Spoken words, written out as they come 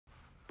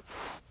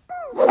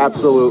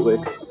Absolutely.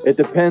 It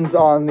depends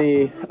on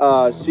the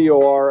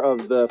COR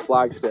of the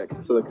flag stick,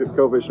 so the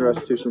coefficient of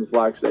restitution of the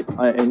flag stick.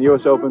 In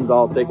U.S. Opens,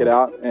 I'll take it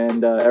out,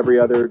 and every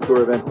other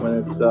tour event, when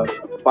it's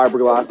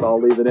fiberglass,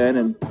 I'll leave it in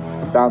and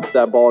bounce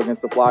that ball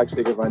against the flag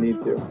stick if I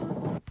need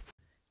to.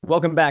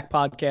 Welcome back,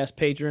 podcast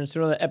patrons, to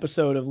another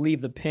episode of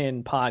Leave the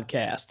Pin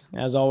podcast.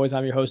 As always,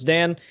 I'm your host,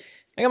 Dan.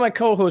 I got my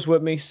co-host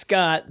with me,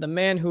 Scott, the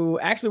man who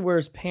actually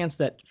wears pants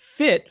that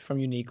fit from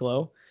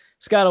Uniqlo.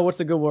 Scott, what's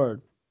the good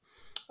word?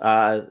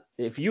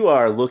 If you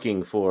are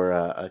looking for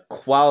a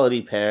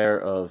quality pair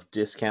of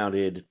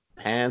discounted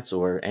pants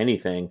or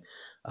anything,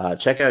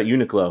 check out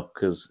Uniqlo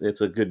because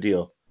it's a good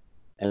deal.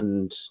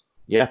 And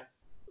yeah,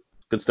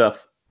 good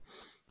stuff.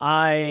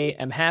 I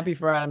am happy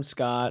for Adam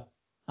Scott.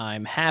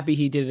 I'm happy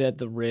he did it at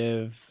the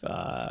Riv.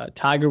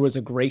 Tiger was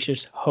a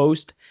gracious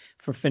host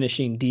for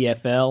finishing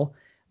DFL,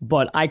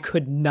 but I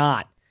could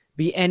not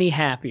be any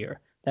happier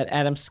that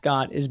Adam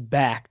Scott is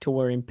back to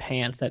wearing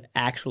pants that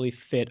actually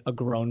fit a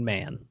grown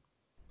man.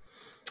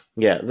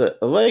 Yeah,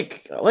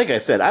 like I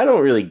said, I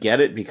don't really get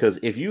it because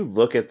if you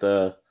look at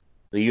the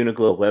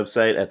Uniqlo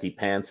website at the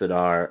pants that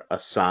are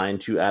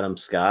assigned to Adam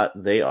Scott,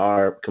 they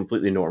are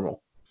completely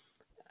normal.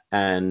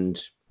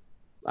 And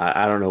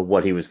I don't know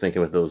what he was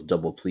thinking with those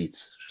double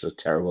pleats. It's a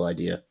terrible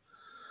idea.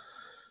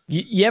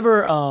 You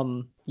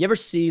ever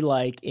see,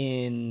 like,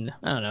 in,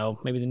 I don't know,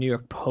 maybe the New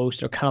York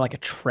Post or kind of like a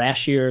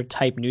trashier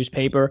type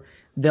newspaper,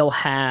 they'll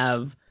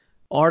have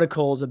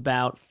articles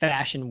about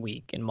Fashion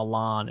Week in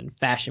Milan and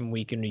Fashion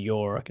Week in New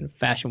York and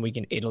Fashion Week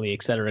in Italy,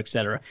 et cetera, et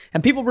cetera.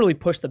 And people really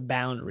push the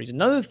boundaries.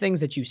 None of the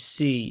things that you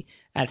see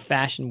at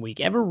Fashion Week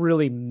ever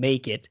really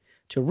make it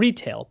to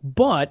retail,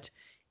 but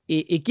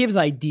it gives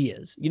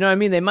ideas. You know what I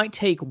mean? They might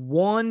take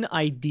one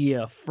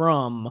idea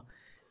from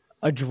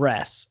a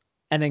dress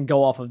and then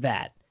go off of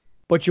that,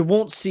 but you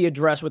won't see a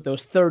dress with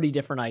those 30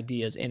 different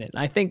ideas in it.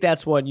 And I think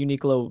that's what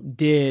Uniqlo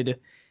did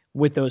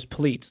with those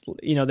pleats.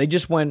 You know, they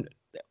just went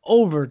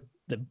over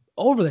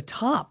the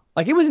top.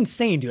 Like, it was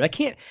insane, dude. I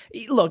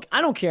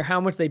don't care how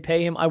much they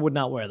pay him. I would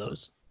not wear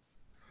those.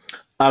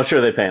 I'm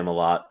sure they pay him a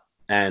lot.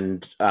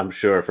 And I'm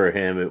sure for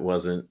him, it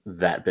wasn't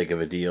that big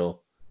of a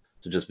deal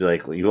to just be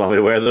like, well, you want me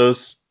to wear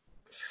those?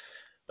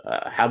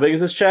 How big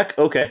is this check?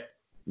 Okay,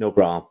 no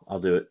problem. I'll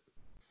do it.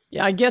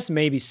 Yeah, I guess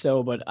maybe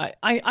so. But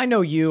I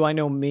know you, I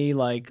know me,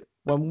 like,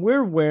 when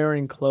we're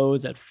wearing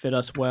clothes that fit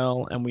us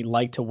well and we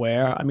like to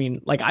wear, I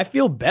mean, like, I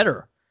feel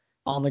better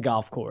on the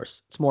golf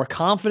course. It's more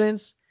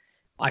confidence.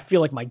 I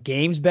feel like my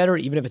game's better,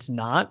 even if it's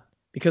not,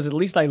 because at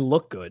least I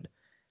look good.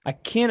 I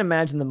can't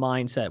imagine the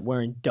mindset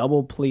wearing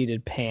double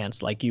pleated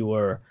pants like you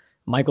were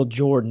Michael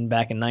Jordan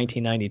back in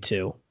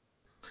 1992.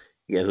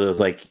 Yeah, so it was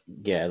like,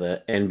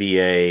 the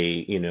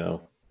NBA,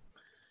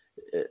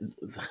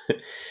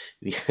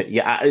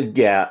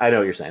 yeah, I know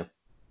what you're saying.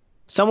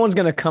 Someone's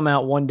going to come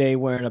out one day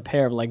wearing a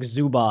pair of like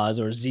Zubaz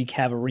or Z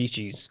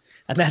Cavaricis,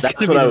 and that's going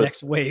to be the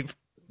next wave.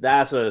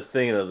 That's what I was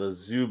thinking of, the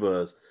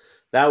Zubaz.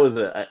 That was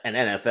an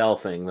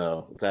NFL thing,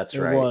 though. That's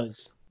right. It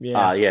was.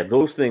 Yeah. Yeah.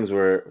 Those things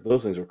were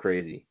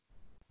crazy.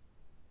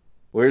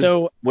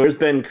 Where's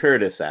Ben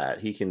Curtis at?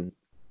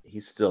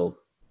 He's still,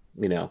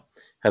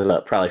 has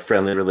a probably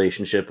friendly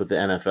relationship with the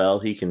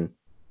NFL. He can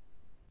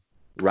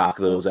rock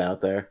those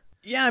out there.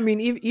 Yeah, I mean,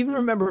 even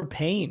remember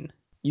Payne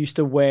used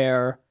to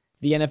wear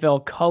the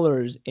NFL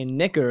colors in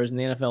knickers and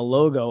the NFL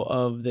logo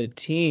of the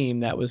team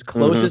that was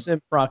closest in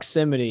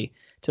proximity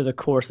to the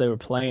course they were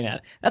playing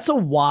at. That's a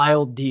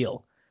wild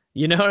deal.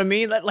 You know what I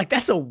mean? Like,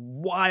 that's a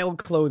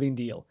wild clothing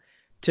deal,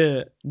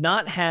 to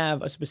not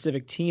have a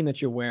specific team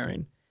that you're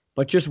wearing,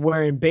 but just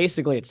wearing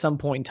basically at some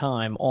point in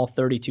time all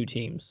 32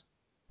 teams.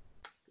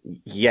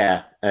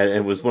 Yeah, and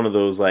it was one of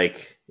those,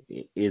 like,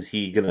 is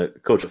he going to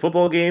coach a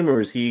football game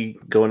or is he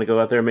going to go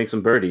out there and make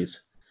some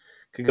birdies?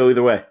 Could go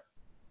either way.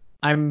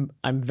 I'm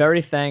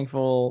very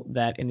thankful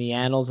that in the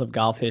annals of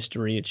golf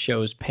history, it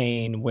shows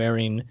Payne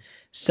wearing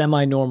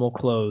semi-normal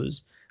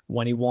clothes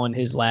when he won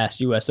his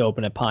last U.S.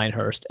 Open at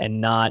Pinehurst, and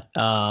not,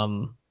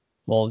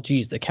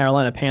 the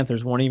Carolina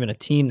Panthers weren't even a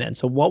team then.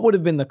 So what would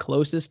have been the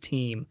closest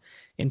team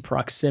in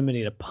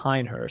proximity to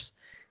Pinehurst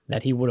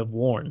that he would have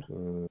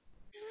worn?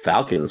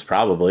 Falcons,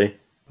 probably.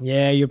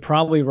 Yeah, you're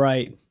probably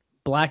right.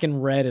 Black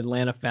and red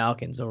Atlanta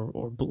Falcons,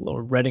 or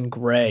red and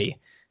gray.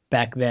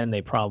 Back then,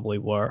 they probably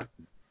were.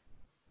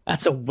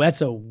 That's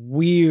a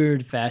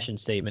weird fashion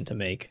statement to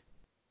make.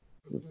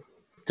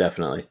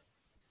 Definitely.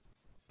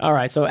 All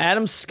right, so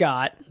Adam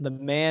Scott, the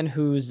man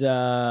whose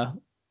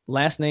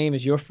last name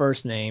is your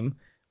first name,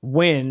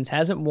 wins,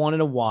 hasn't won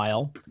in a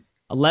while,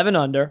 11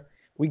 under.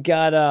 We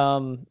got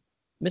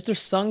Mr.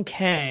 Sung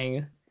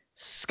Kang,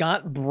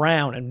 Scott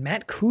Brown, and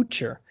Matt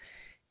Kuchar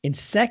in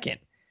second.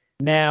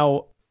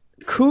 Now,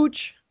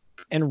 Cooch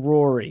and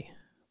Rory,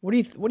 what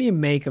do you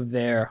make of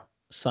their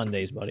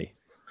Sundays, buddy?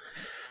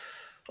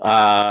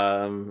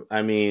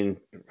 I mean,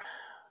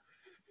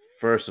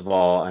 first of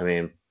all,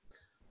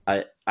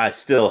 I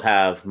still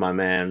have my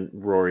man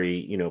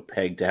Rory,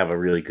 pegged to have a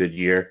really good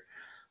year.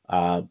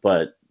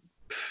 But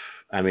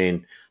I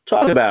mean,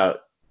 talk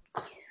about,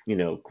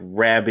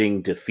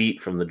 grabbing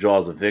defeat from the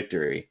jaws of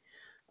victory.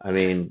 I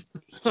mean,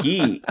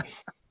 he,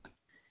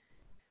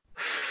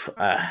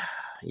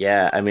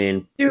 yeah, I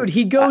mean, Dude,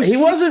 he goes he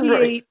wasn't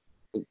right.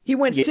 68. He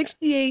went Yeah,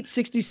 68,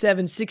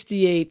 67,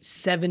 68,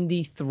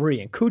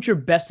 73, and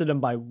Kuchar bested him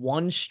by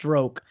one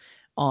stroke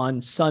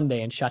on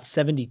Sunday and shot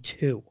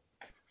 72.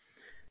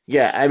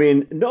 yeah, I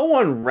mean, no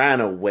one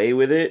ran away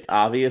with it,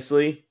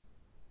 obviously,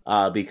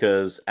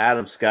 because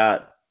Adam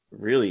Scott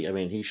really, I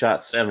mean, he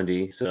shot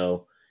 70,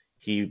 so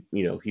he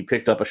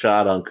picked up a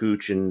shot on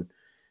Cooch and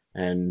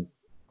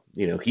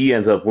he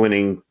ends up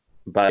winning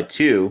by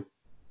two.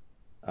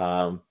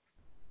 Um,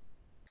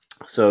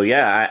 so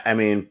yeah, I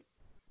mean,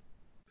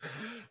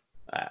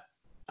 I,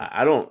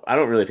 I don't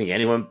really think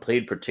anyone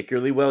played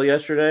particularly well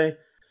yesterday.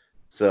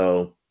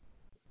 So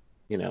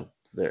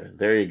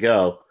there you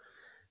go.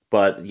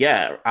 But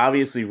yeah,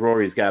 obviously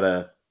Rory's got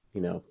a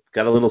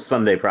little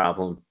Sunday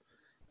problem.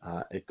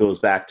 It goes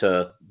back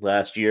to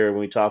last year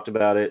when we talked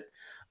about it.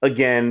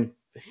 Again,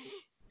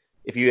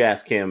 if you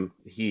ask him,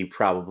 he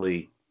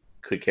probably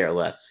could care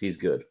less. He's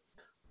good,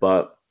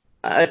 but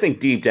I think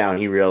deep down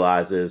he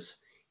realizes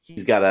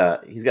he's gotta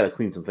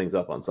clean some things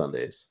up on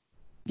Sundays.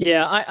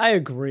 Yeah, I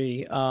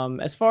agree.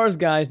 As far as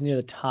guys near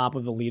the top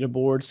of the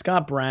leaderboard,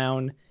 Scott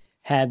Brown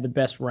had the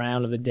best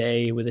round of the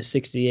day with a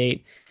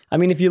 68. I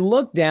mean, if you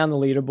look down the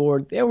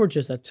leaderboard, there were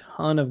just a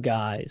ton of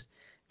guys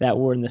that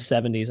were in the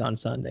 70s on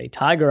Sunday.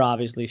 Tiger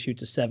obviously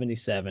shoots a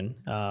 77,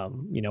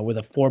 with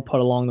a four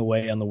putt along the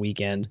way on the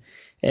weekend.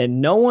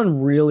 And no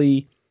one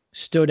really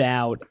stood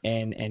out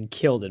and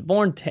killed it.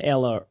 Vaughn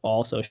Taylor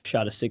also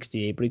shot a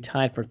 68, but he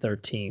tied for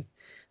 13th.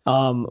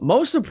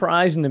 Most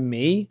surprising to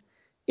me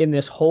in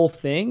this whole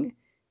thing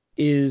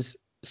is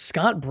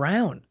Scott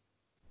Brown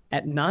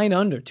at 9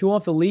 under, two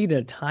off the lead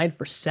and tied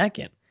for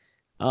second.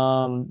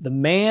 The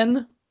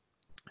man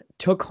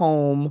took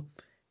home,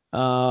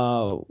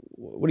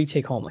 what do you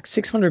take home? Like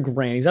 600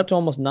 grand. He's up to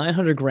almost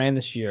 900 grand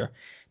this year.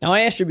 Now,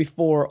 I asked you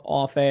before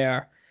off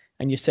air,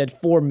 and you said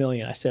 4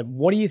 million. I said,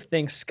 what do you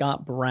think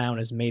Scott Brown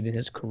has made in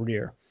his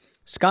career?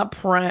 Scott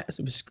Brown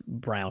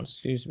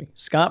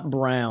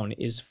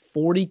is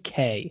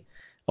 40K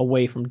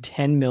away from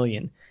 10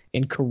 million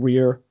in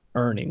career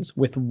earnings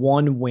with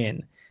one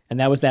win. And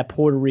that was that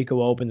Puerto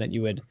Rico Open that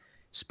you had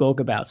spoke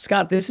about.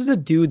 Scott, this is a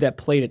dude that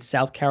played at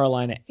South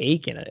Carolina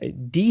Aiken, a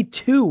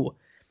D2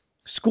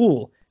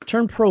 school,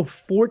 turned pro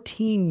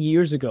 14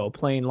 years ago,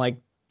 playing like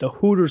the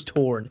Hooters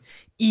Tour and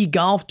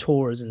e-golf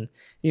tours and,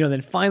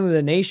 then finally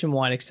the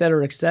Nationwide, et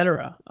cetera, et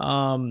cetera.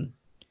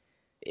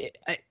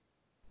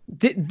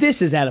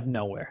 This is out of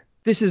nowhere.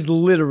 This is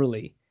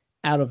literally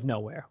out of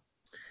nowhere.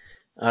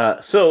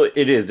 So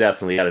it is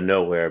definitely out of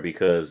nowhere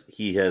because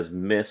he has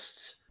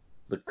missed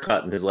the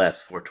cut in his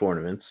last four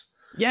tournaments.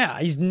 Yeah,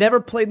 he's never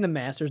played in the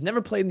Masters,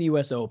 never played in the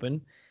U.S.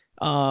 Open.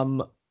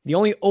 The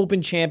only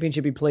Open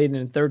Championship he played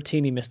in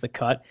 13, he missed the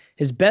cut.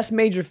 His best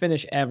major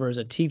finish ever is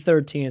a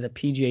T13 at the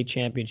PGA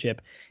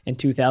Championship in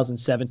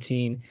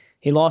 2017.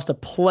 He lost a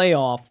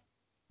playoff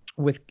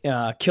with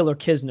Killer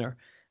Kisner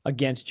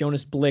against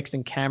Jonas Blixt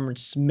and Cameron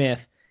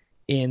Smith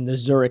in the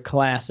Zurich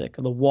Classic,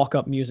 the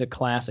Walk-Up Music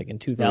Classic in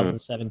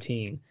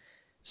 2017.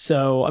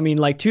 So,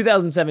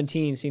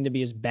 2017 seemed to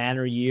be his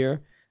banner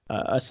year,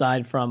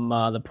 aside from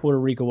the Puerto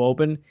Rico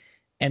Open.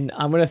 And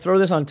I'm going to throw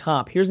this on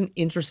top. Here's an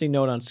interesting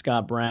note on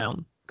Scott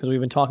Brown, because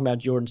we've been talking about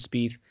Jordan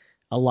Spieth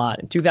a lot.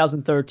 In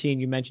 2013,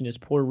 you mentioned his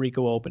Puerto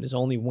Rico Open, his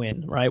only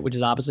win, right, which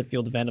is opposite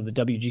field event of the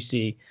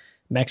WGC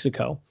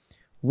Mexico.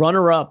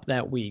 Runner-up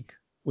that week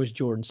was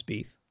Jordan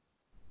Spieth.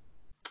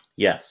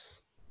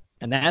 Yes.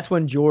 And that's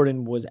when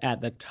Jordan was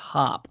at the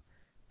top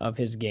of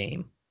his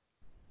game.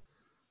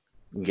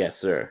 Yes,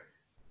 sir.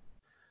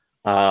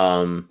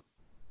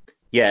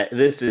 Yeah,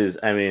 this is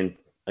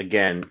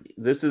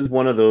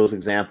one of those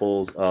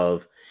examples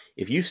of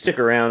if you stick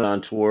around on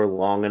tour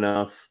long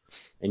enough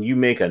and you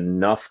make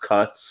enough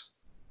cuts,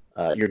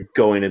 you're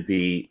going to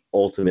be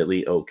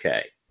ultimately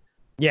okay.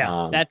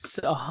 Yeah, that's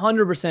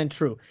 100%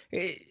 true.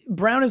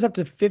 Brown is up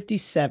to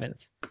 57th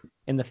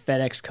in the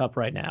FedEx Cup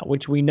right now,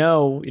 which we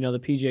know, the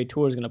PGA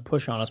Tour is going to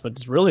push on us, but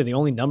it's really the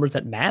only numbers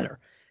that matter,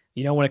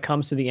 when it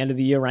comes to the end of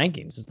the year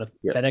rankings is the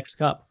FedEx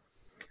Cup.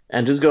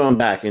 And just going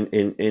back in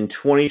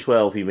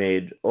 2012, he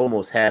made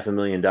almost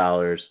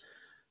 $500,000,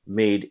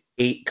 made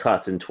 8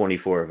 cuts in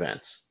 24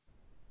 events.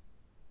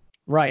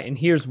 Right. And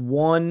here's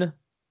one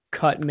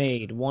cut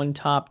made, one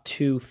top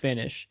 2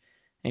 finish.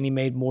 And he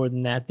made more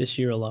than that this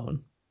year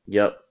alone.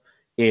 Yep.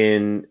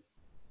 In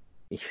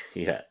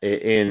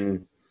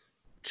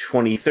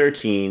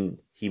 2013,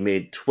 he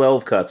made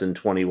 12 cuts in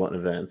 21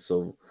 events,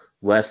 so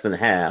less than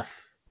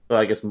half. Well,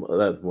 I guess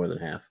that's more than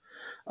half.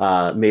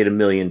 Made $1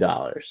 million.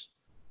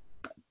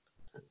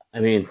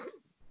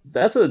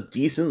 That's a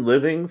decent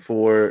living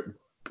for,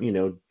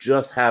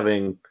 just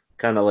having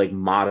kind of like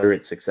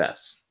moderate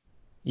success.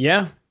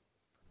 Yeah.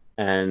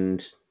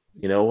 And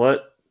you know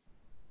what?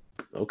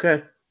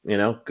 Okay.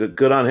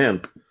 Good on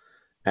him.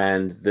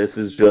 And this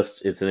is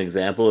it's an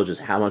example of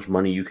just how much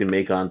money you can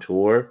make on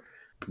tour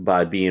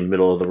by being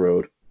middle of the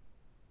road.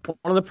 One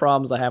of the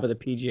problems I have with the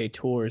PGA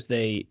Tour is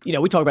we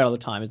talk about it all the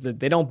time, is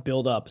that they don't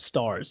build up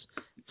stars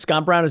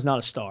Scott Brown is not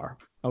a star.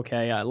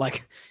 Okay,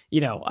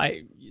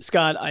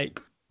 Scott,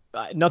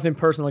 nothing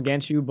personal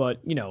against you, but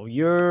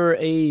you're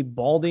a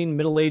balding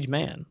middle-aged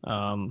man.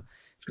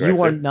 Correct,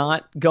 you are sir.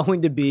 not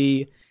going to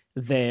be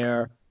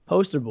their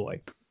poster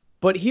boy.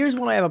 But here's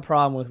what I have a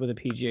problem with the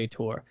PGA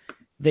Tour.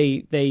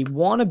 They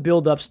want to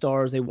build up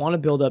stars, they want to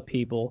build up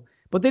people,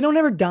 but they don't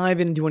ever dive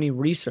into any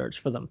research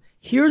for them.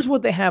 Here's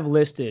what they have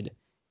listed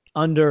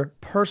under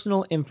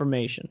personal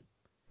information.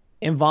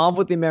 Involved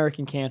with the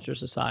American Cancer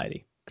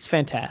Society. It's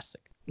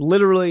fantastic.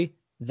 Literally,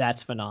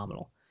 that's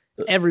phenomenal.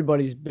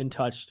 Everybody's been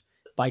touched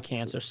by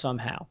cancer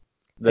somehow.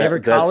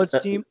 Favorite college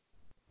team?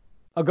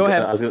 Oh, go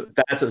ahead.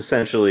 That's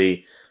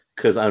essentially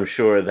because I'm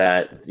sure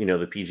that, the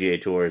PGA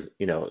Tours,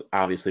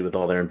 obviously with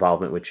all their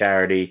involvement with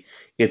charity,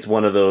 it's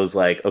one of those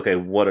like, okay,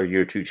 what are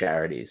your two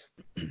charities?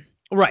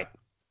 Right.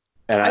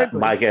 And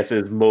my guess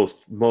is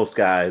most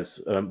guys,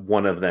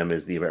 one of them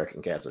is the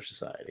American Cancer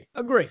Society.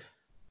 Agree.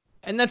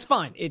 And that's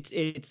fine.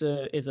 It's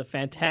a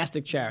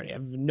fantastic charity. I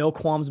have no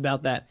qualms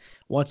about that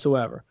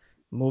whatsoever.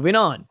 Moving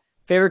on.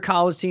 Favorite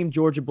college team,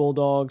 Georgia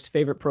Bulldogs.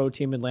 Favorite pro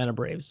team, Atlanta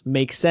Braves.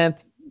 Makes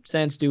sense.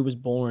 Dude was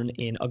born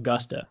in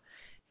Augusta.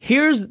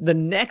 Here's the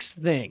next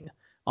thing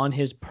on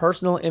his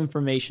personal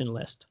information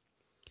list.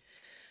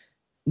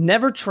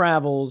 Never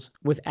travels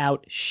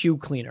without shoe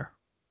cleaner.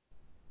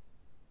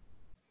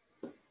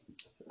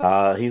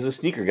 He's a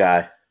sneaker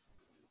guy.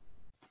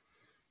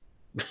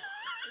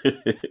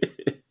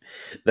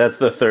 That's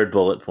the third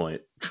bullet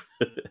point.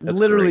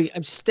 Literally, great.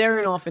 I'm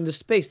staring off into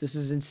space. This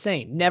is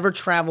insane. Never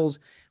travels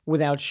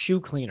without shoe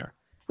cleaner.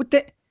 What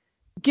the?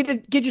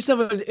 Get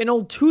yourself an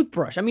old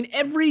toothbrush. I mean,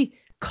 every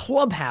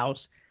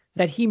clubhouse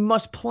that he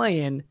must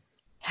play in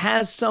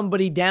has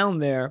somebody down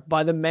there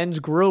by the men's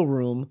grill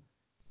room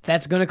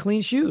that's going to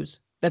clean shoes.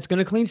 That's going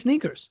to clean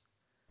sneakers.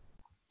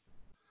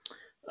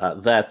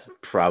 That's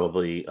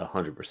probably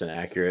 100%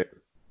 accurate.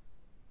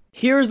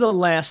 Here's the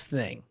last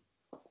thing.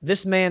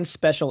 This man's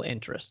special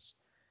interests.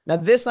 Now,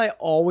 this I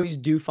always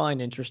do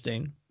find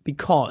interesting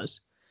because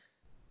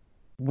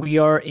we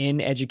are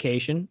in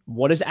education.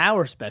 What is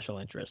our special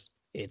interest?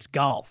 It's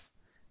golf.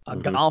 A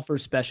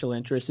golfer's special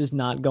interest is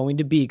not going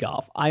to be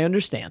golf. I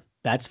understand.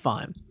 That's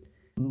fine.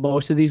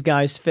 Most of these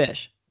guys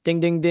fish. Ding,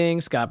 ding,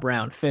 ding. Scott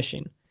Brown,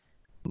 fishing.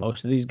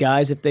 Most of these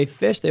guys, if they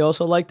fish, they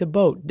also like to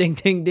boat. Ding,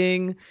 ding,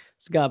 ding.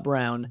 Scott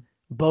Brown,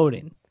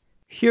 boating.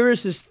 Here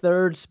is his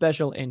third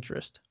special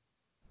interest.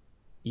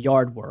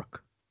 Yard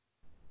work.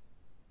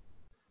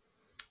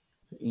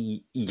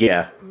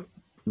 Yeah,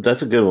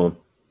 that's a good one.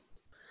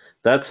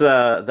 That's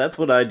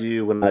what I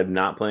do when I'm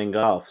not playing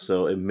golf,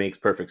 so it makes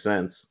perfect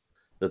sense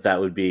that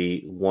would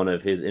be one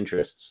of his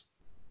interests.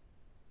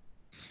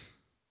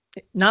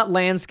 Not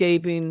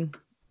landscaping,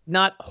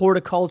 not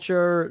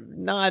horticulture,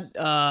 not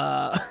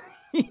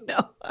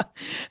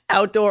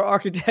outdoor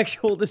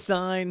architectural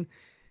design,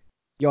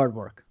 yard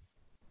work.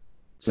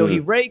 So he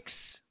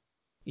rakes,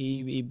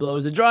 he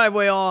blows the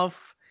driveway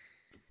off,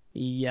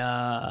 he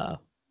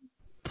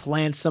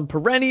plants some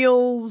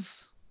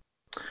perennials.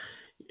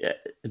 Yeah.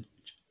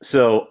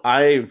 So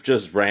I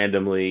just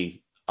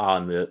randomly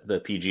on the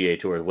PGA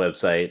Tour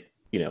website,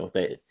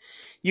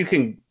 you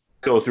can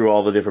go through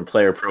all the different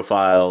player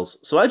profiles.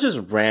 So I just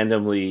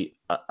randomly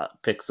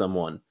picked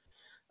someone,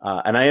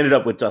 and I ended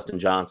up with Dustin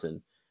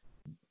Johnson.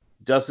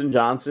 Dustin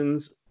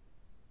Johnson's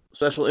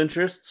special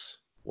interests.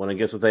 Want to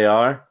guess what they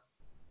are?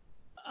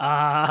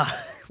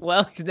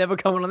 Well, he's never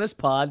coming on this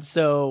pod.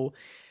 So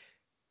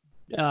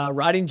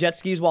riding jet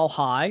skis while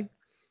high.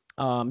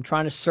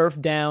 Trying to surf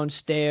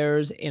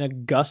downstairs in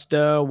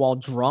Augusta while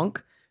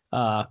drunk,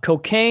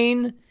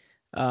 cocaine,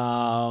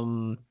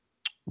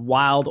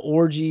 wild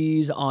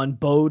orgies on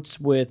boats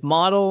with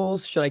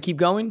models. Should I keep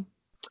going?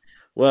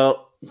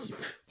 Well,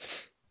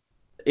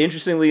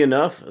 interestingly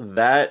enough,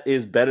 that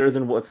is better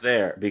than what's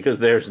there because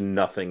there's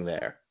nothing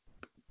there.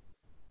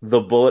 The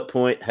bullet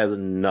point has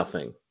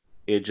nothing.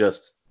 It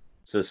just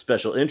says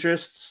special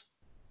interests.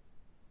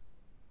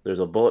 There's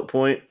a bullet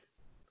point,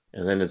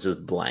 and then it's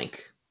just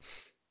blank.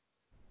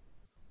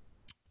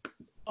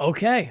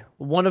 Okay,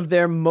 one of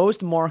their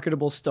most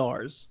marketable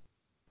stars.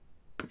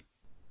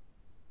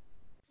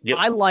 Yep.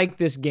 I like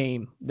this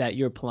game that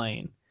you're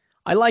playing.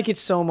 I like it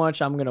so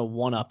much I'm gonna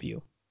one-up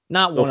you.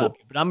 Not one-up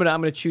you, but I'm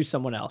gonna choose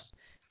someone else.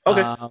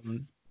 Okay.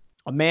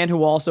 A man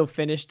who also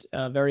finished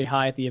very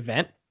high at the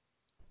event,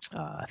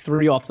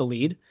 3 off the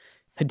lead,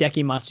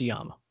 Hideki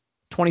Matsuyama,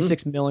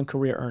 26 million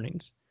career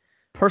earnings.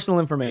 Personal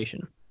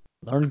information: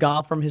 learned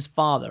golf from his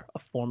father, a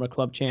former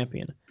club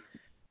champion.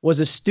 Was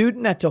a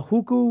student at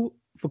Tohoku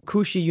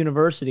Fukushi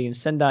University in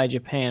Sendai,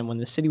 Japan, when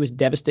the city was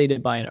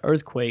devastated by an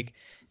earthquake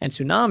and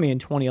tsunami in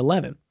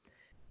 2011,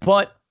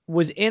 but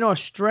was in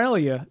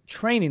Australia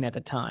training at the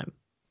time.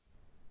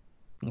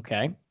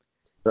 Okay.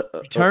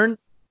 Returned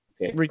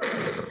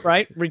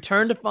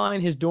to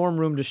find his dorm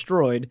room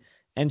destroyed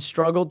and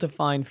struggled to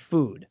find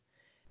food.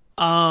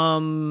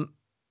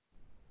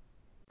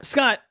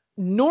 Scott,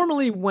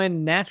 normally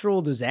when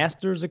natural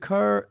disasters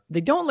occur,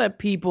 they don't let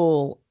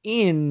people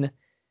in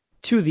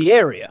to the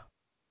area.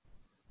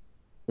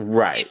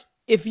 Right.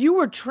 if you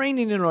were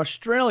training in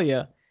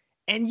Australia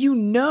and you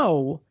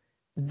know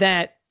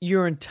that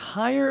your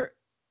entire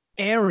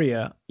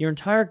area, your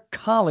entire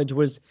college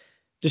was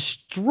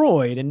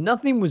destroyed and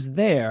nothing was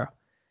there,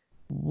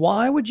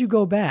 why would you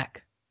go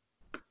back?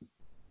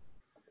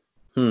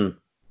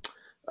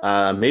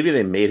 Maybe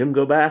they made him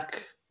go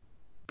back.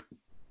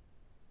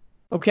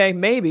 Okay,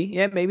 maybe.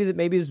 Yeah,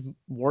 maybe his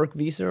work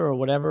visa or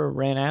whatever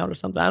ran out or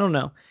something. I don't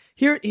know.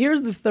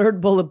 Here's the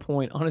third bullet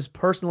point on his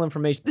personal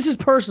information. This is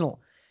personal.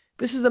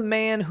 This is a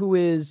man who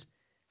is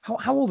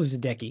how old is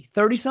Hideki?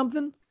 30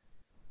 something?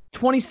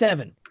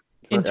 27.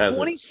 In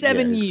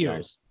 27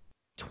 years.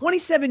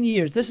 27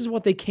 years, this is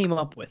what they came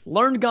up with.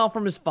 Learned golf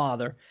from his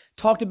father,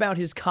 talked about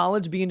his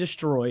college being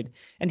destroyed,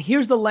 and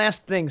here's the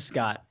last thing,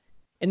 Scott.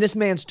 In this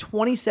man's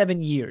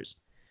 27 years,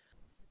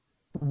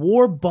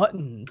 wore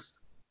buttons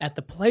at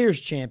the Players'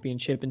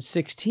 Championship in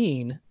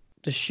 16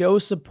 to show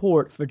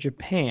support for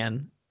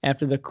Japan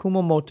after the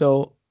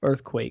Kumamoto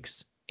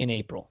earthquakes in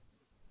April.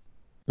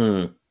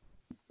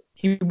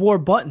 He wore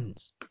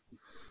buttons.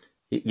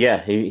 Yeah,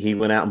 he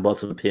went out and bought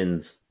some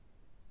pins.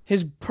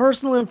 His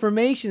personal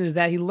information is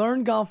that he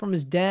learned golf from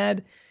his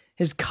dad.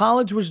 His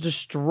college was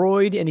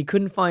destroyed and he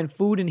couldn't find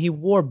food and he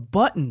wore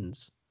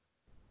buttons.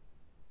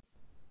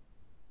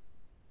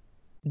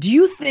 Do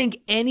you think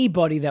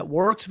anybody that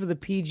works for the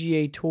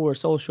PGA Tour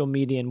social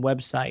media and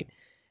website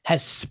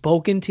has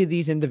spoken to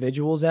these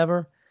individuals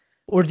ever?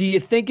 Or do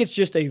you think it's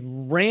just a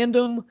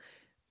random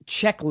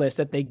checklist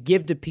that they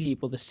give to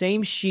people, the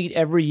same sheet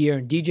every year,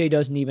 and DJ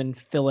doesn't even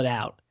fill it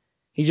out?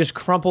 He just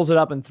crumples it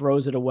up and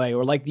throws it away.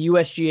 Or like the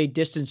USGA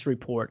distance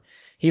report.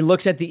 He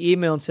looks at the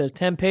email and says,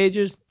 10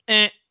 pages?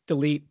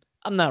 Delete.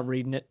 I'm not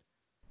reading it.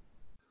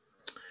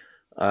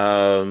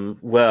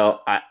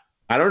 Well, I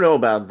don't know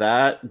about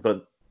that,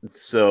 but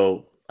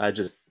so I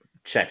just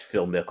checked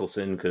Phil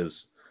Mickelson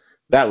because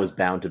that was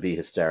bound to be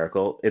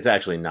hysterical. It's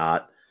actually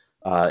not.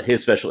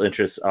 His special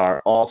interests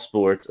are all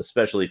sports,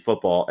 especially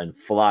football and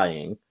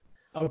flying.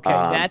 Okay,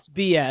 that's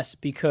BS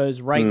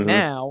because right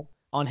now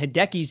on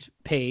Hideki's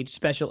page,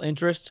 special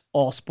interests,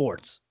 all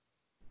sports.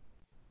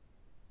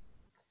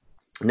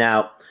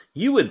 Now,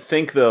 you would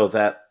think, though,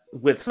 that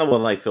with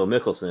someone like Phil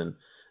Mickelson,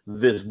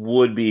 this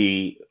would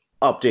be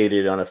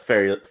updated on a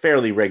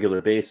fairly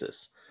regular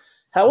basis.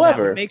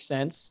 However, that would make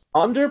sense.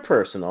 Under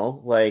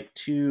personal, like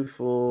 8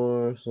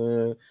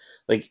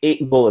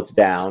 bullets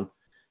down,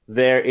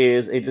 there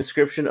is a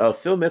description of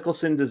Phil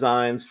Mickelson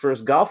Design's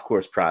first golf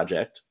course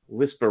project,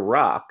 Whisper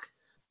Rock,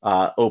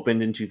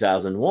 opened in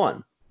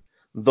 2001.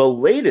 The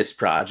latest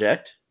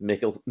project,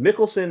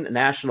 Mickelson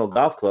National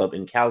Golf Club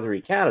in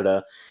Calgary,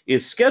 Canada,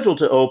 is scheduled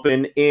to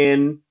open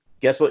in,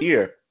 guess what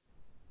year?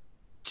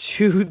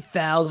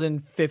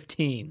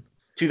 2015.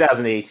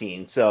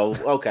 2018. So,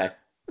 okay.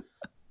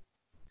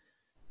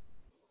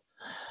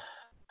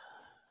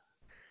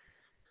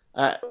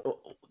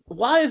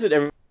 Why is it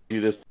everyone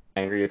do this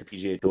angry at the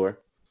PGA Tour?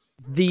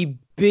 The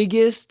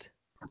biggest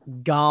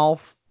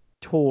golf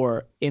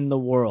tour in the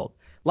world.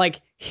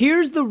 Like,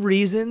 here's the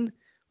reason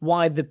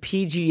why the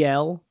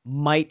PGL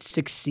might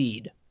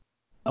succeed.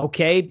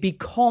 Okay?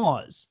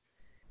 Because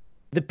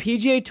the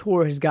PGA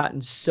Tour has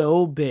gotten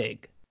so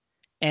big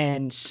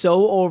and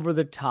so over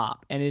the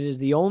top, and it is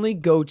the only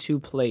go-to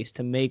place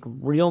to make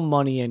real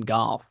money in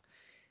golf,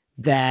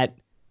 that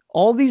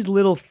all these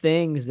little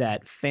things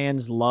that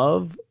fans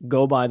love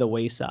go by the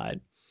wayside.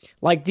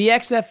 Like the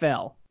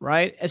XFL,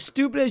 right? As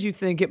stupid as you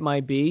think it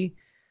might be,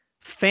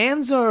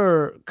 fans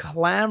are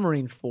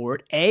clamoring for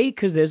it. A,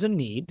 because there's a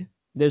need.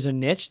 There's a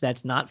niche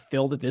that's not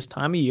filled at this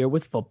time of year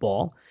with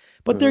football.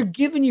 But they're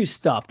giving you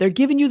stuff. They're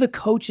giving you the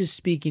coaches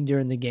speaking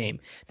during the game.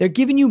 They're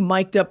giving you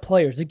mic'd up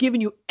players. They're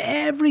giving you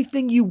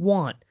everything you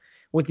want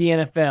with the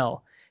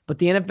NFL. But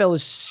the NFL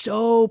is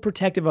so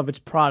protective of its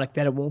product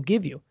that it won't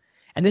give you.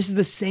 And this is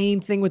the same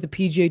thing with the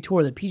PGA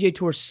Tour. The PGA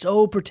Tour is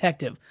so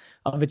protective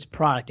of its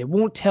product. It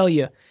won't tell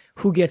you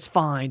who gets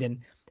fined and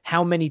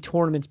how many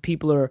tournaments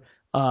people are,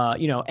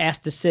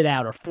 asked to sit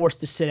out or forced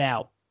to sit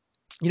out.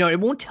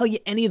 It won't tell you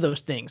any of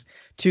those things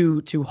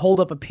to hold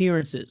up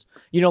appearances.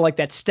 Like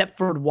that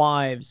Stepford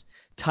Wives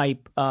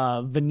type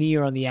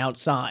veneer on the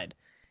outside.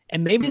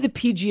 And maybe the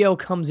PGL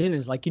comes in and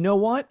is like, you know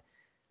what?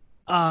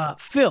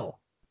 Phil,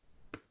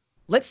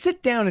 let's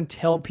sit down and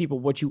tell people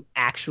what you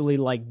actually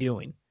like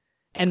doing.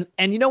 And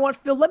you know what,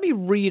 Phil? Let me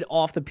read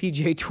off the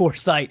PGA Tour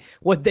site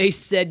what they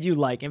said you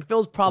like. And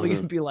Phil's probably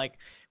going to be like,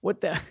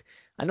 what the?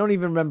 I don't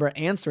even remember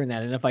answering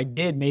that. And if I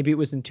did, maybe it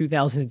was in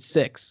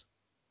 2006.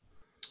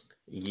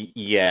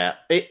 Yeah.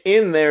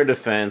 In their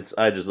defense,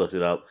 I just looked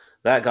it up.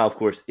 That golf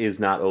course is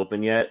not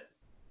open yet.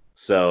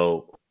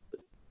 So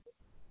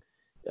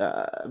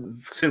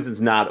since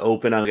it's not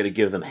open, I'm going to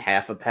give them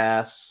half a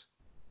pass.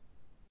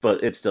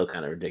 But it's still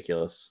kind of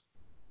ridiculous.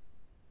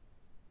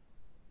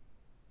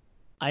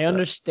 I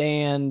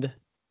understand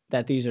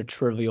that these are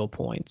trivial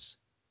points,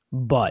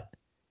 but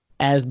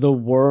as the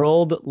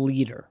world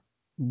leader,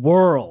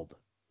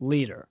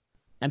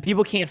 and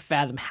people can't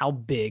fathom how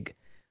big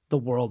the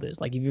world is.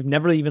 Like if you've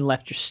never even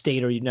left your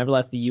state or you've never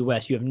left the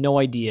US, you have no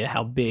idea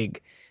how big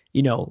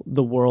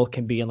the world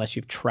can be unless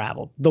you've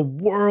traveled. The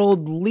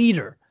world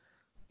leader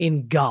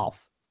in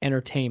golf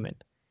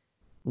entertainment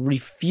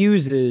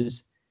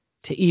refuses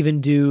to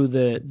even do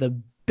the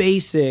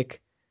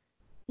basic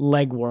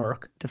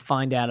legwork to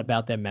find out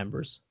about their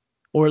members,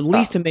 or at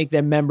least to make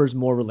their members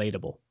more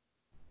relatable.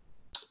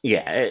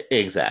 Yeah,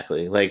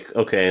 exactly. Like,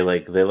 okay,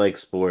 like they like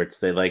sports,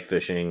 they like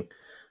fishing.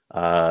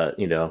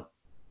 You know,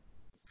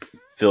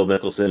 Phil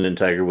Mickelson and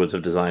Tiger Woods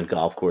have designed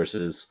golf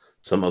courses,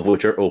 some of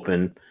which are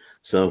open,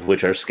 some of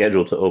which are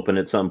scheduled to open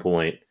at some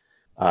point.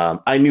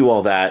 I knew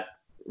all that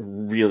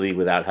really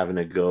without having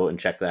to go and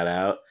check that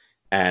out.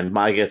 And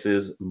my guess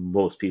is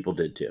most people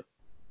did too.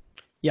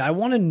 Yeah,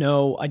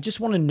 I just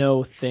want to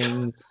know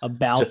things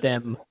about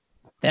them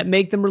that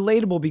make them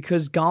relatable,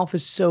 because golf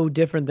is so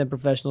different than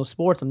professional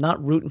sports. I'm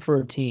not rooting for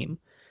a team.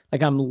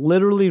 Like, I'm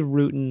literally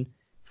rooting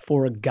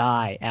for a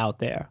guy out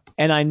there.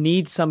 And I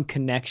need some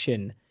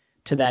connection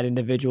to that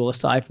individual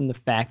aside from the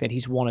fact that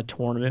he's won a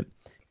tournament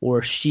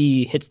or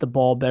she hits the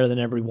ball better than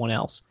everyone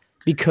else.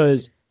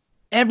 Because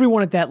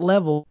everyone at that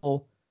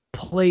level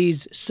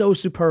plays so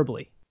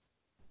superbly.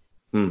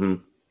 Mm-hmm.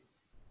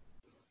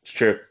 It's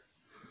true.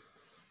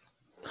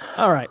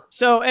 All right.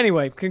 So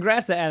anyway,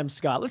 congrats to Adam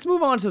Scott. Let's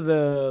move on to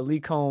the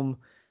Lecombe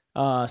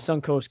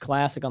Suncoast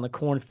Classic on the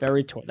Corn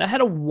Ferry Tour. That had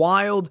a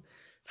wild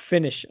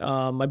finish.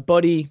 My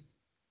buddy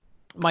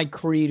Mike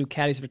Creed, who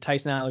caddies for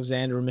Tyson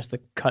Alexander, who missed the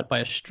cut by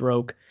a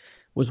stroke,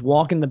 was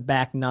walking the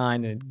back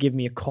nine and give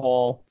me a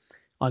call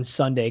on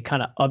Sunday,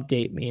 kind of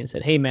update me and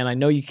said, "Hey man, I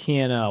know you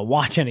can't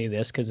watch any of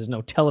this because there's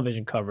no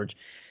television coverage,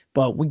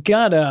 but we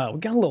got a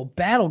little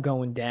battle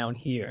going down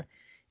here."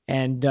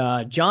 And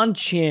John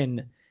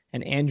Chin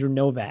and Andrew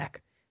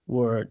Novak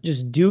were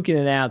just duking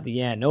it out at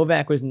the end.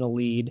 Novak was in the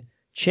lead.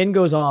 Chin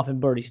goes off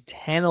and birdies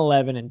 10,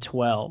 11, and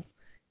 12.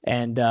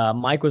 And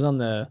Mike was on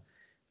the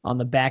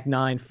back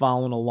nine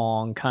following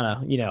along, kind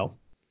of,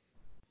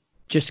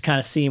 just kind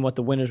of seeing what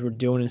the winners were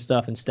doing and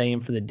stuff and staying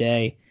for the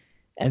day.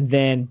 And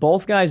then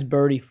both guys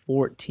birdie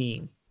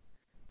 14.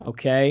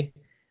 Okay?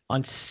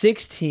 On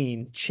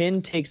 16,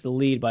 Chin takes the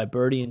lead by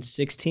birdieing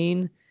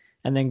 16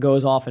 and then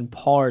goes off and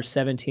pars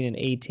 17 and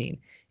 18.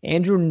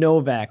 Andrew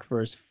Novak, for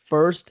his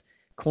first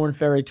Corn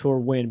Ferry Tour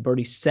win,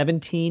 birdie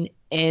 17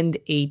 and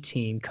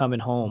 18 coming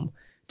home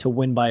to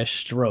win by a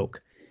stroke.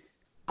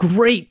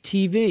 Great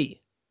TV.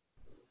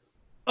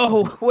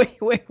 Oh,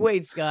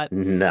 wait, Scott.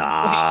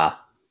 Nah.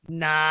 Wait,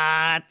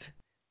 not.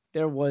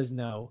 There was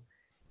no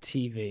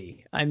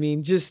TV. I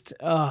mean, just,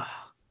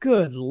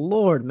 good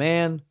Lord,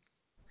 man.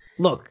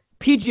 Look,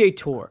 PGA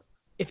Tour,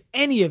 if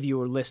any of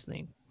you are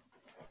listening,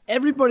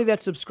 everybody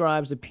that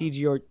subscribes to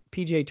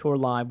PGA Tour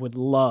Live would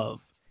love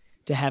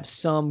to have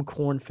some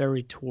Corn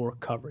Ferry Tour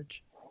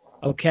coverage.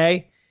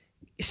 Okay?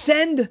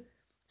 Send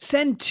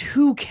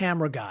 2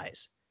 camera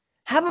guys.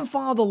 Have them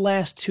follow the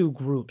last 2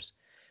 groups.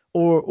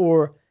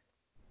 Or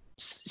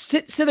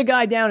sit a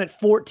guy down at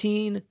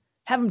 14,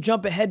 have him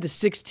jump ahead to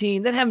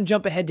 16, then have him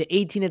jump ahead to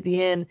 18 at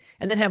the end,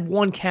 and then have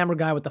one camera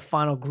guy with the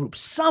final group.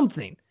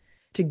 Something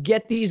to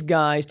get these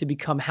guys to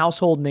become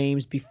household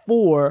names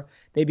before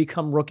they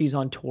become rookies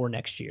on tour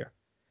next year.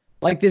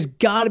 Like, there's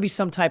got to be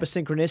some type of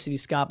synchronicity,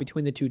 Scott,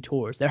 between the 2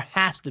 tours. There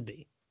has to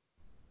be.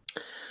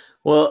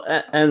 Well,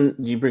 and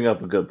you bring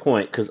up a good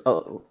point because,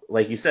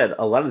 like you said,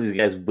 a lot of these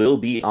guys will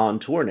be on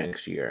tour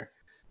next year.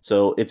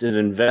 So it's an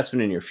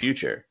investment in your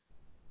future.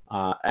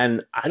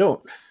 And I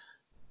don't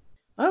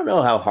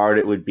know how hard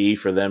it would be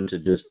for them to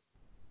just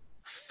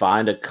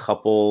find a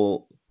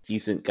couple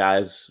decent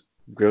guys,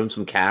 give them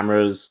some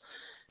cameras,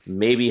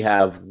 maybe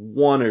have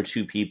 1 or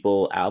 2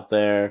 people out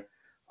there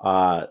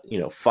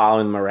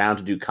following them around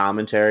to do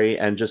commentary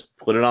and just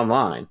put it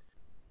online.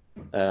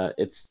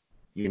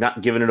 You're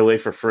not giving it away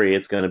for free.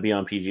 It's going to be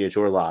on PGA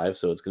Tour Live,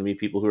 so it's going to be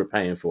people who are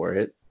paying for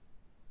it.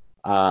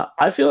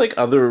 I feel like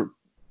other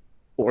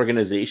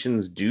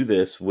organizations do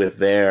this with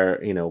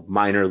their,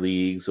 minor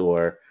leagues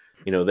or,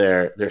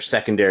 their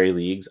secondary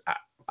leagues.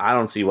 I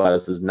don't see why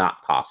this is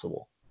not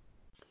possible.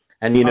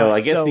 And,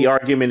 I guess the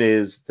argument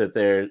is that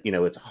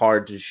it's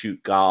hard to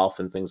shoot golf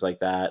and things like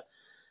that.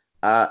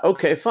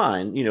 Okay,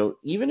 fine.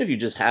 Even if you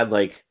just had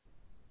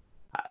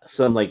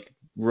some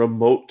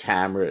remote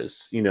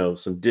cameras,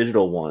 some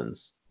digital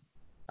ones,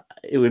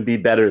 it would be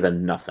better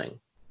than nothing.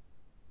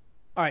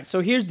 All right.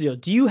 So here's the deal.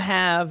 Do you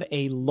have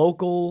a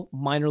local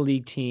minor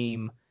league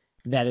team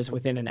that is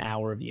within an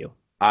hour of you?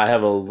 I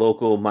have a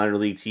local minor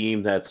league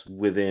team that's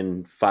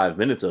within 5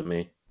 minutes of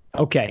me.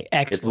 Okay.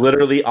 Excellent. It's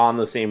literally on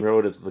the same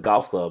road as the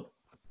golf club.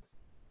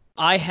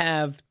 I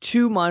have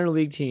 2 minor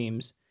league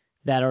teams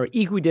that are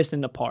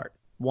equidistant apart.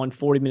 One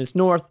 40 minutes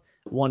north,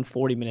 one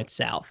 40 minutes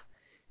south.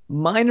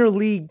 Minor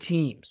league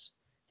teams,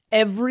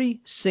 every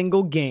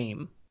single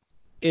game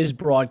is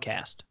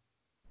broadcast.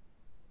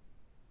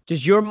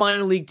 Does your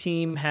minor league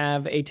team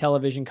have a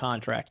television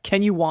contract?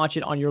 Can you watch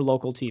it on your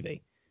local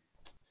TV?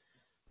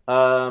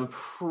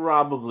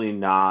 Probably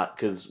not,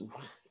 because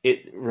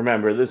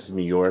remember, this is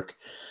New York,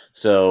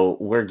 so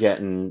we're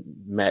getting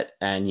Met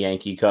and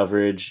Yankee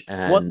coverage.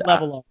 And what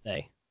level are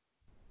they?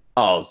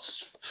 Oh,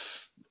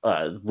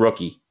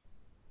 rookie.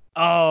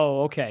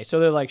 Oh, okay. So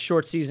they're like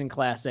short season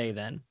Class A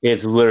then.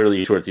 It's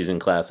literally short season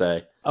Class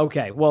A.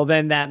 Okay, well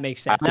then that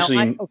makes sense. Now,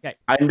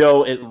 I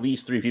know at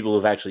least 3 people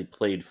who've actually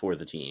played for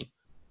the team.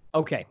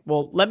 Okay,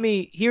 well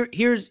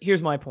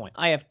here's my point.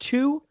 I have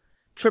 2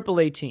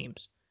 AAA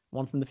teams,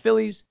 one from the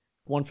Phillies,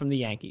 one from the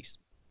Yankees.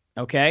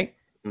 Okay,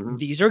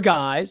 These are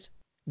guys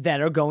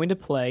that are going to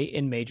play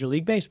in Major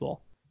League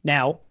Baseball.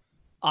 Now,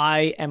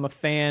 I am a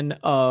fan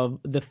of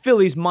the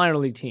Phillies minor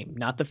league team,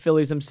 not the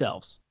Phillies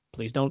themselves.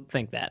 Please don't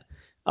think that.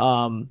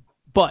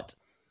 But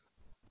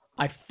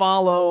I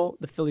follow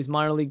the Phillies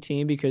minor league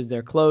team because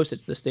they're close.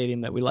 It's the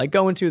stadium that we like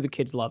going to. The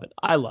kids love it.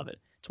 I love it.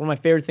 It's one of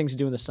my favorite things to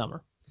do in the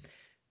summer.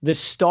 The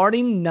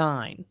starting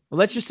 9, well,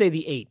 let's just say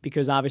the 8,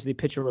 because obviously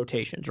pitcher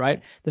rotations,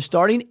 right? The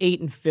starting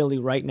 8 in Philly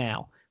right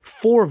now,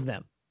 4 of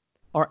them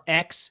are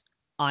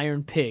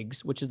ex-Iron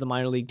Pigs, which is the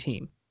minor league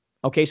team.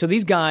 Okay, so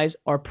these guys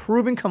are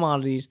proven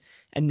commodities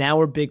and now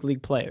are big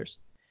league players.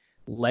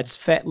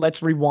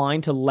 Let's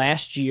rewind to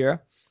last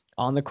year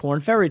on the Korn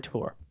Ferry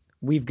Tour.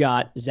 We've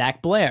got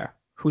Zach Blair,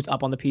 who's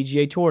up on the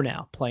PGA Tour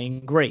now,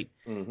 playing great.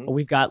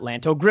 We've got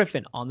Lanto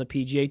Griffin on the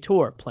PGA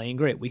Tour, playing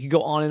great. We could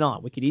go on and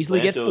on. We could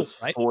easily get 4,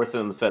 right? 4th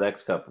in the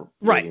FedEx Cup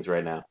ratings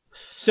right now.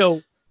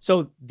 So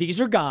these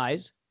are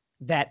guys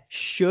that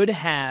should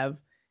have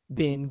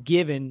been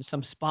given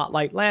some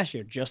spotlight last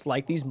year, just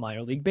like these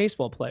minor league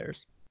baseball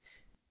players.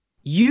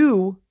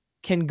 You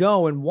can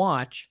go and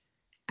watch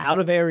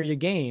out-of-area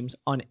games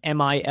on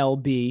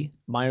MILB,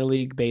 Minor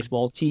League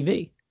Baseball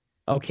TV,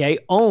 okay,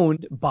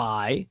 owned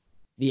by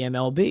the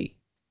MLB.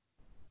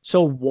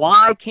 So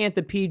why can't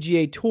the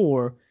PGA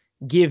Tour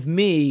give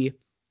me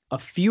a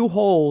few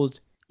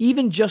holes,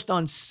 even just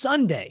on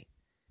Sunday,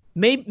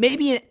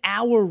 maybe an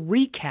hour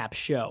recap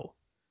show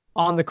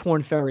on the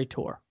Korn Ferry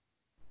Tour?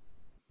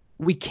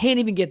 We can't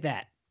even get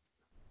that.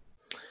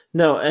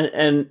 No,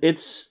 and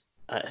it's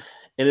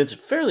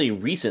fairly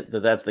recent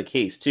that that's the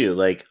case too.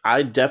 Like,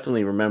 I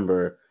definitely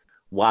remember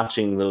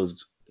watching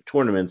those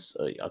tournaments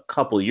a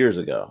couple years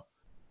ago,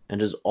 and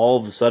just all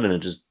of a sudden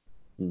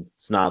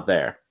it's not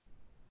there.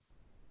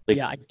 Like,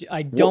 yeah,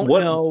 I don't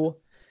know.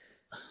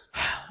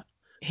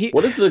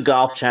 What is the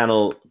Golf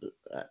Channel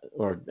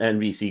or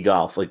NBC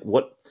Golf, like?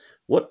 What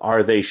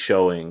are they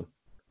showing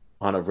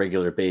on a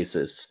regular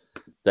basis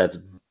that's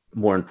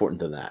more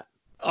important than that?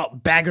 Oh,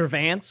 Bagger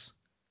Vance.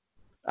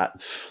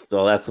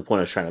 So that's the point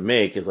I was trying to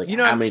make, is like,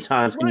 how many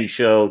times can you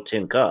show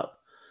Tin Cup?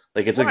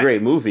 Like, it's a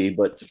great movie,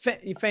 but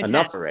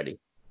enough already.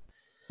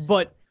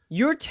 But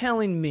you're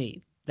telling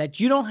me that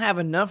you don't have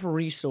enough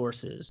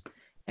resources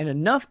and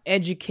enough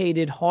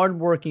educated,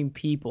 hardworking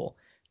people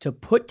to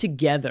put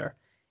together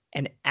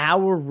an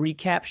hour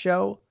recap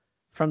show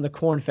from the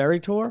Korn Ferry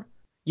Tour?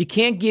 You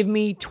can't give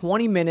me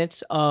 20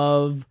 minutes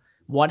of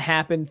what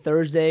happened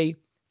Thursday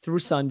through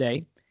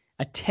Sunday,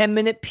 a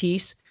 10-minute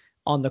piece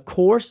on the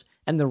course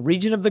and the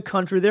region of the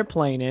country they're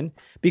playing in,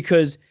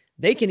 because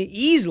they can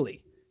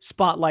easily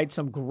spotlight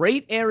some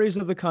great areas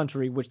of the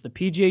country which the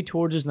PGA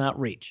Tour does not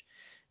reach.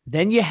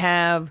 Then you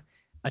have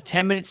a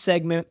 10-minute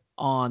segment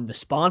on the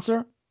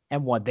sponsor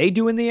and what they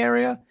do in the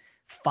area,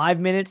 5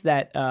 minutes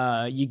that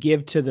you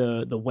give to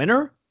the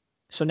winner.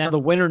 So now the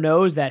winner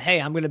knows that, hey,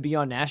 I'm going to be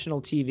on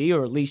national TV,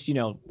 or at least,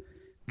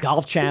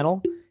 Golf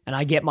Channel, and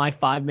I get my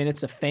 5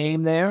 minutes of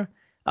fame there.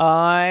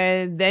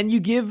 And then you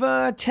give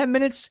 10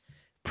 minutes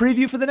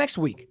preview for the next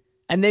week.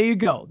 And there you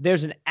go.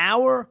 There's an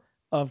hour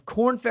of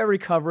Korn Ferry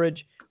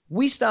coverage.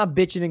 We stop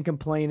bitching and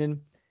complaining.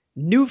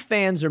 New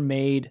fans are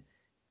made.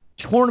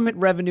 Tournament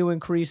revenue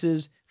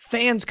increases.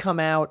 Fans come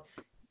out.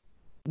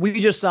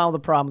 We just solved the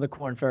problem of the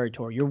Korn Ferry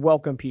Tour. You're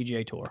welcome,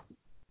 PGA Tour.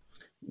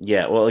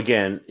 Yeah, well,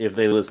 again, if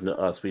they listen to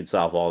us, we'd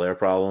solve all their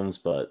problems,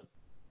 but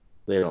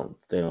they don't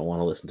want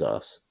to listen to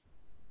us.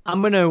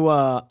 I'm gonna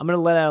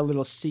let out a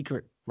little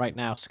secret right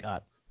now,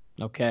 Scott.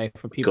 Okay,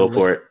 for people go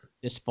for it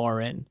this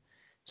far in.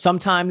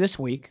 Sometime this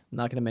week, I'm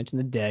not going to mention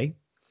the day,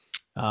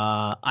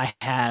 I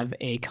have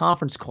a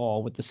conference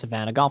call with the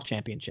Savannah Golf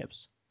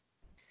Championships.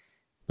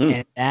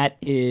 And that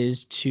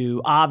is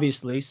to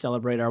obviously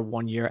celebrate our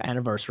 1-year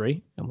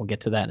anniversary, and we'll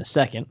get to that in a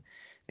second,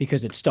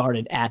 because it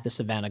started at the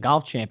Savannah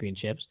Golf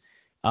Championships.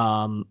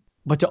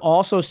 But to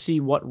also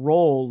see what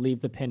role Leave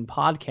the Pin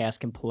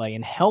podcast can play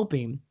in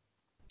helping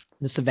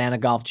the Savannah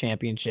Golf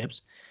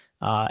Championships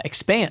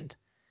expand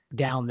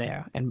down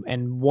there,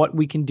 and what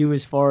we can do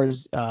as far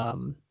as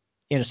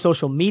in a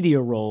social media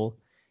role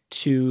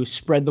to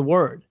spread the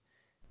word.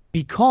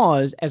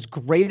 Because as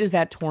great as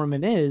that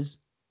tournament is,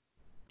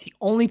 the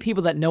only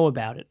people that know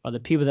about it are the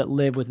people that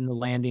live within the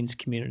Landings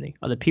community,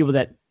 are the people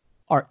that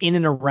are in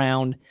and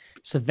around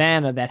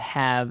Savannah that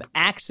have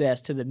access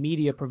to the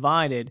media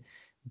provided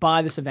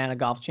by the Savannah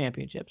Golf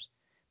Championships.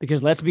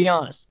 Because let's be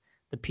honest,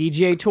 the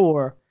PGA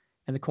Tour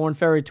and the Korn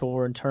Ferry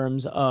Tour, in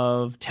terms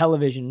of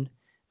television,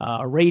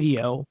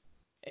 radio,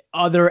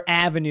 other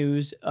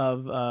avenues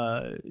of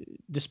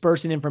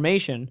dispersing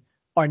information,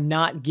 are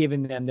not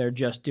giving them their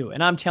just due.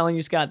 And I'm telling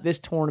you, Scott, this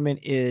tournament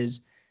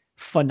is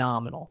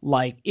phenomenal.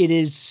 Like, it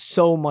is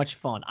so much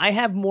fun. I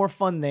have more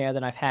fun there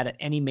than I've had at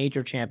any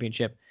major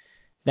championship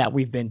that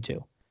we've been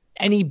to.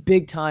 any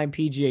big time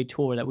PGA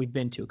Tour that we've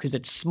been to, because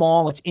it's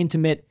small, it's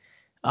intimate.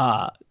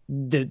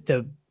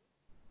 The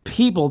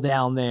people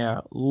down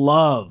there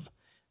love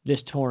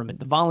this tournament.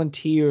 The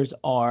volunteers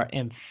are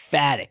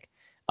emphatic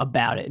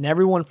about it, and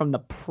everyone from the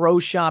pro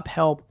shop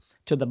help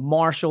to the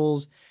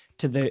marshals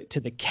to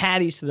the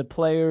caddies to the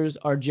players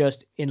are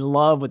just in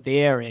love with the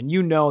area. And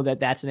you know that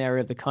that's an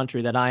area of the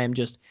country that I am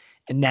just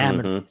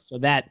enamored with. So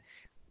that,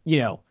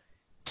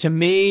 to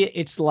me,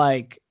 it's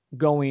like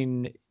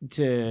going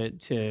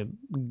to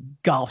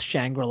golf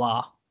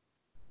Shangri-La.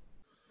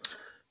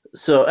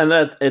 So, and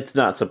that it's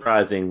not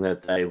surprising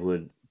that they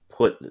would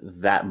put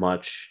that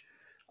much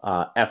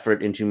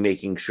effort into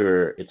making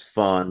sure it's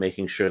fun,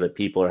 making sure that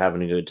people are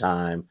having a good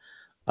time,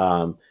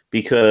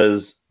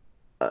 because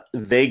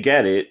they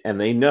get it and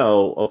they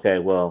know, okay,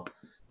 well,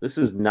 this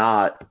is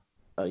not,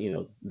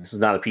 this is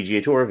not a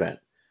PGA Tour event.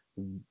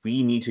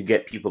 We need to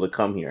get people to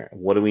come here.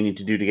 What do we need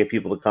to do to get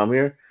people to come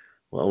here?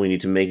 Well, we need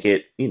to make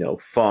it,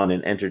 fun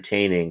and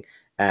entertaining.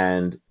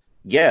 And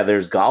yeah,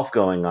 there's golf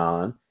going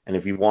on. And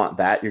if you want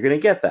that, you're going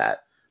to get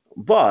that.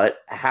 But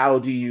how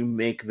do you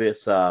make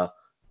this a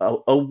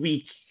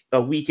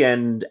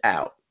weekend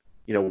out?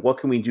 What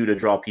can we do to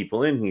draw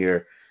people in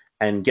here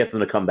and get them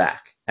to come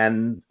back?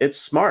 And it's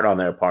smart on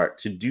their part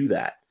to do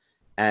that.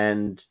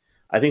 And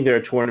I think there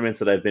are tournaments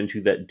that I've been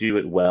to that do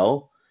it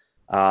well.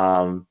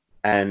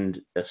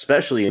 And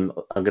especially I'm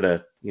going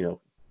to,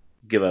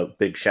 give a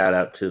big shout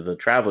out to the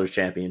Travelers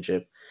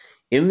Championship.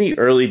 In the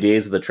early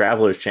days of the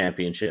Travelers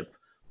Championship,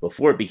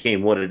 before it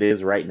became what it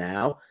is right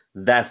now,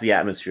 that's the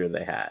atmosphere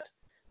they had.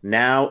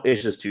 Now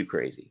it's just too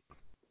crazy.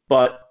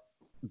 But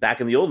back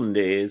in the olden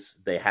days,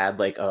 they had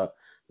like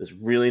this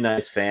really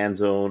nice fan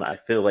zone. I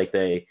feel like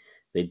they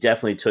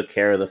definitely took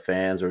care of the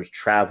fans. There was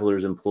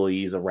Travelers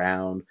employees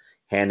around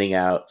handing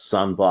out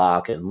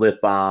sunblock and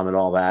lip balm and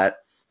all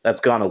that.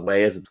 That's gone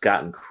away as it's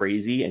gotten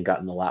crazy and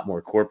gotten a lot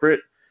more corporate.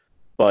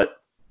 But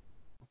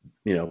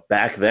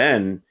back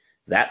then,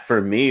 that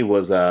for me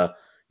was how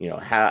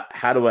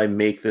do I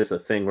make this a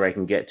thing where I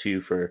can get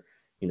to for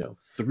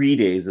 3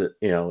 days, that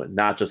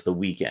not just the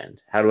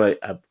weekend? How do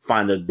I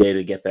find a day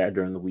to get there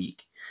during the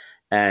week?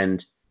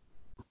 And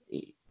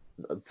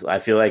I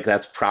feel like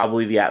that's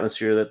probably the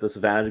atmosphere that the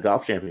Savannah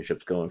Golf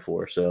Championship's going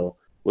for. So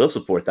we'll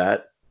support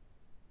that.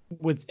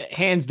 With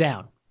hands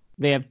down,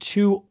 they have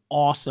two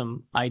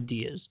awesome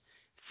ideas.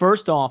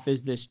 First off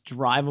is this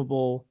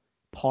drivable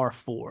par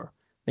 4.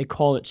 They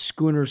call it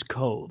Schooner's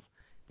Cove.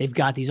 They've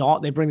got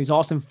they bring these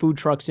awesome food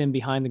trucks in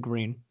behind the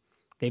green.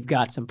 They've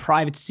got some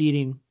private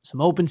seating, some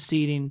open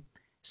seating,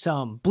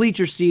 some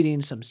bleacher seating,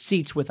 some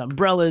seats with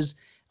umbrellas,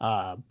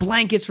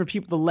 blankets for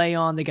people to lay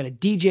on. They got a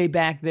DJ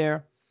back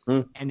there.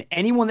 And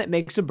anyone that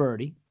makes a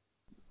birdie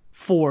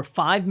for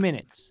 5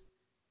 minutes,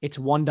 it's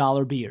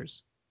 $1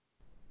 beers.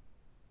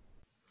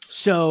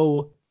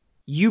 So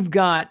you've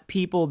got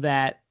people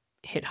that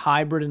hit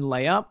hybrid and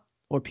lay up,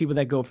 or people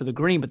that go for the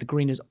green, but the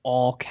green is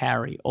all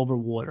carry over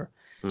water.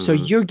 So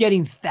you're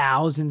getting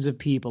thousands of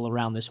people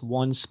around this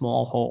one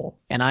small hole.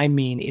 And I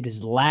mean, it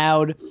is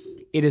loud.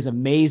 It is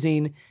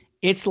amazing.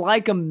 It's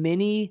like a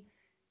mini,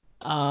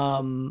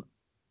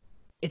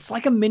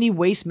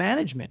 waste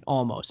management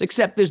almost,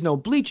 except there's no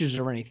bleachers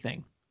or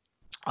anything.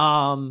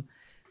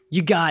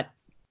 You got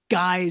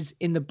guys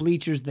in the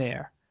bleachers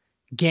there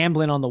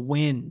gambling on the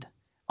wind,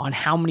 on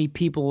how many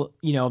people,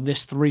 of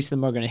this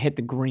threesome are going to hit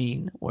the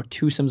green, or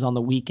twosomes on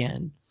the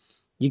weekend.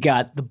 You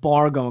got the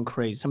bar going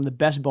crazy. Some of the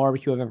best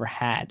barbecue I've ever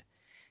had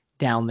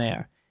down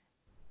there.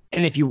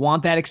 And if you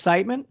want that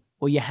excitement,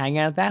 well, you hang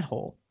out at that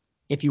hole.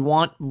 If you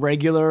want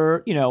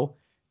regular,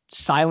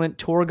 silent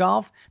tour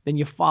golf, then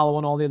you follow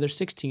on all the other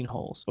 16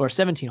 holes, or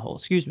 17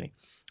 holes, excuse me.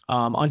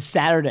 On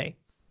Saturday,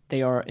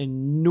 they are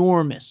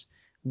enormous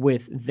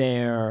with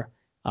their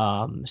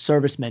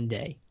Servicemen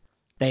Day.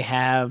 They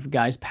have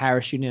guys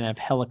parachuting and have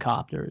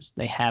helicopters.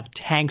 They have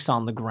tanks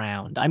on the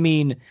ground. I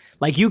mean,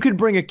 like, you could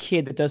bring a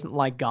kid that doesn't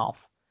like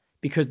golf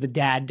because the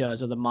dad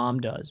does or the mom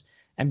does,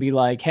 and be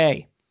like,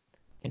 hey,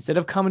 instead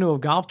of coming to a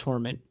golf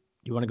tournament,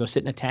 you want to go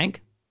sit in a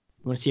tank?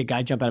 You want to see a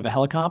guy jump out of a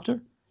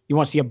helicopter? You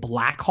want to see a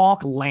Black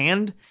Hawk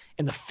land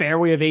in the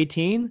fairway of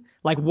 18?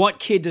 Like, what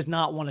kid does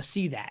not want to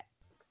see that?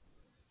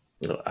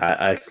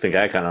 I think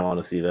I kind of want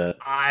to see that.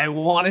 I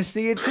want to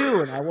see it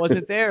too, and I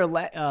wasn't there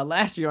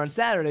last year on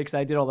Saturday because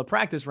I did all the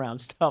practice round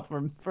stuff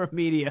for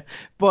media.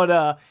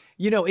 But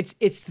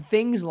it's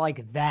things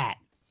like that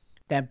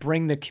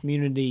bring the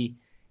community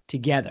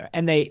together.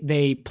 And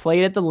they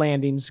played at the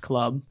Landings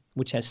Club,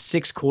 which has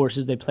 6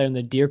 courses. They play on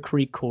the Deer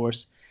Creek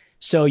course,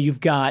 so you've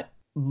got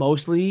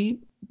mostly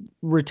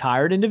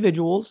retired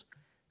individuals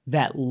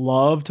that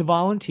love to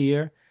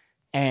volunteer,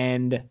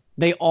 and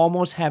they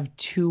almost have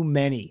too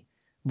many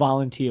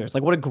volunteers.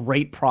 Like, what a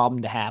great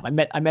problem to have. I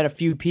met a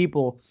few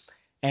people,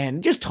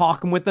 and just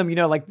talking with them,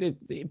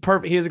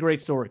 perfect. Here's a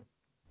great story.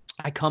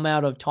 I come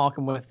out of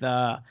talking with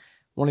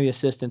one of the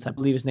assistants. I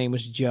believe his name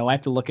was Joe. I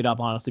have to look it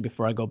up, honestly,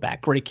 before I go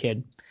back. Great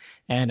kid.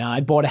 And I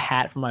bought a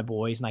hat for my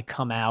boys, and I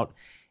come out,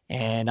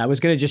 and I was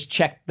going to just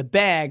check the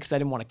bag because I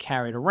didn't want to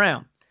carry it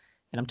around.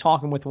 And I'm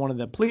talking with one of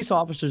the police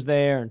officers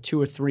there, and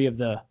 2 or 3 of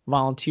the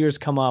volunteers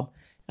come up.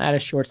 I had a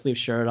short sleeve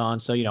shirt on,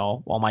 so,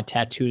 all my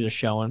tattoos are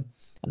showing.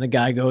 And the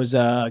guy goes,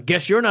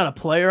 guess you're not a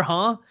player,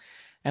 huh?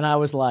 And I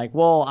was like,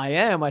 well, I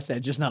am. I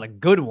said, just not a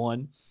good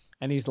one.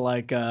 And he's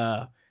like,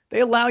 they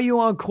allow you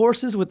on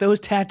courses with those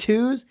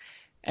tattoos?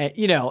 And,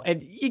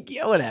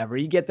 whatever.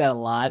 You get that a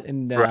lot.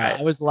 And Right.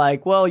 I was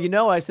like, well,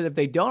 I said, if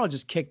they don't, I'll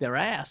just kick their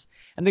ass.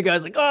 And the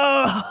guy's like,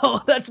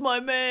 oh, that's my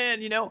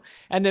man,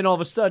 And then all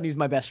of a sudden, he's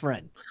my best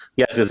friend.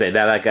 Yeah, I was going to say,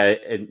 now that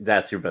guy,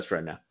 that's your best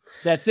friend now.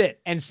 That's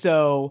it. And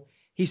so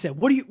he said,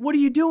 what are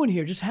you doing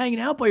here? Just hanging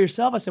out by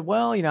yourself? I said,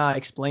 well, I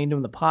explained to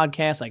him the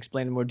podcast. I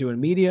explained to him we're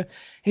doing media. And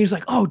he's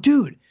like, oh,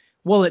 dude,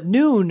 well, at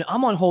noon,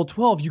 I'm on hole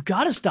 12. You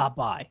got to stop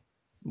by.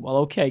 Well,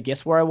 okay.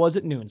 Guess where I was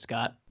at noon,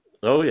 Scott?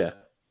 Oh, yeah.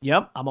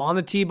 Yep. I'm on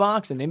the tee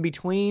box, and in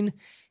between,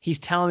 he's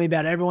telling me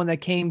about everyone that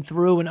came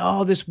through. And,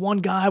 oh, this one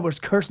guy was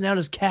cursing out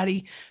his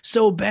caddy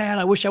so bad.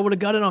 I wish I would have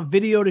got it on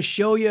video to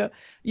show you.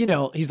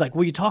 He's like,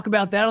 will you talk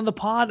about that on the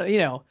pod?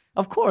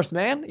 Of course,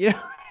 man.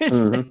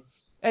 Mm-hmm.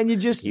 And you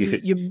just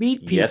you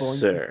meet people. Yes,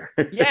 sir.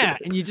 Yeah,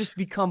 and you just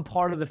become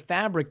part of the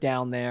fabric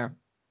down there.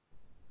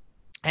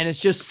 And it's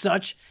just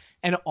such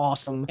an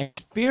awesome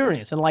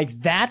experience. And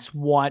that's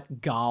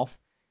what golf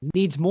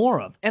needs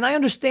more of. And I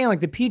understand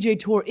the PGA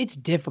Tour, it's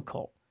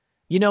difficult.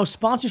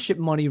 Sponsorship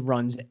money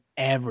runs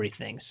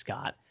everything,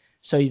 Scott.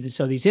 So these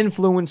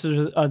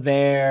influencers are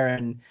there,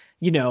 and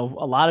a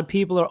lot of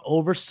people are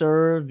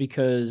overserved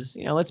because,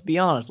 let's be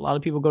honest, a lot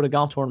of people go to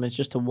golf tournaments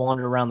just to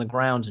wander around the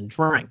grounds and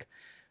drink.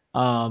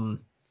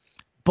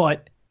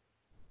 But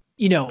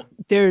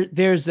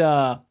there's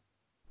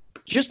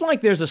just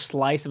like there's a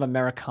slice of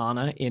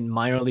Americana in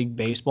minor league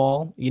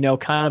baseball,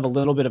 kind of a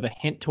little bit of a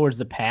hint towards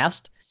the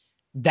past.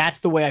 That's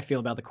the way I feel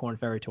about the Korn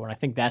Ferry Tour, and I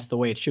think that's the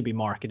way it should be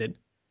marketed.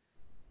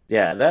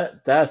 Yeah,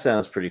 that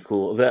sounds pretty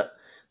cool. That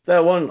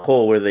one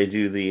hole where they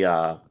do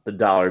the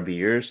dollar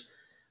beers.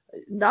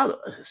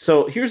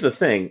 So here's the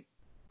thing.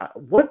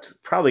 What's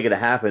probably going to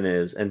happen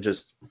is, and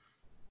just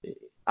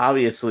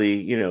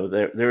obviously,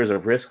 there is a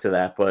risk to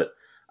that, but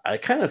I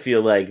kind of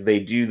feel like they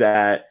do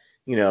that,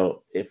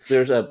 if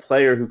there's a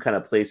player who kind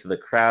of plays to the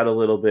crowd a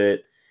little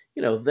bit,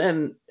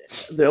 then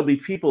there'll be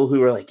people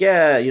who are like,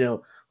 yeah,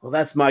 well,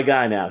 that's my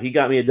guy now. He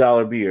got me a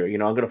dollar beer. I'm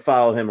going to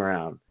follow him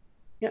around.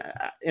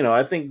 Yeah,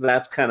 I think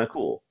that's kind of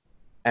cool.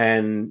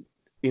 And,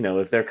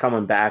 if they're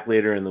coming back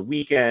later in the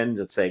weekend,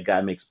 let's say a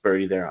guy makes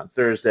birdie there on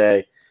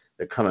Thursday,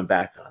 they're coming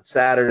back on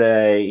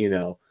Saturday,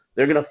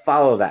 they're going to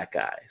follow that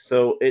guy.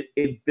 So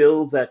it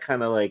builds that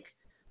kind of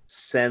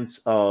sense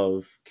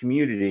of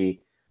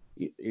community,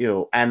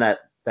 and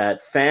that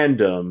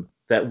fandom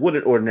that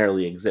wouldn't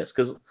ordinarily exist.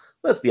 Because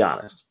let's be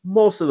honest,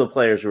 most of the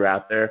players who are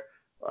out there,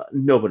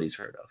 nobody's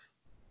heard of.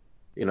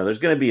 There's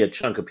going to be a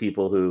chunk of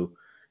people who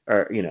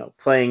are,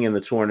 playing in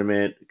the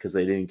tournament because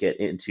they didn't get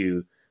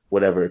into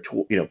whatever,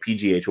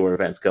 PGA Tour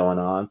events going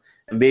on.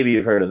 And maybe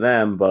you've heard of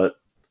them, but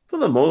for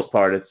the most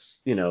part,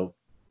 it's,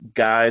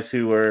 guys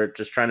who are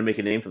just trying to make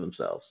a name for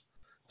themselves.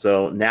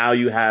 So now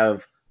you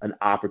have an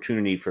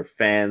opportunity for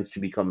fans to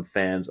become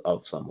fans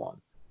of someone.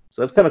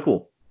 So that's kind of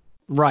cool.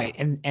 Right.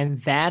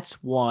 And that's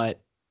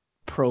what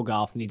pro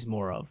golf needs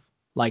more of.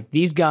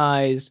 These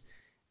guys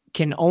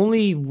can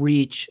only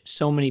reach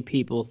so many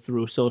people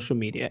through social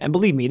media. And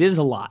believe me, it is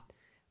a lot.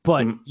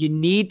 But you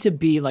need to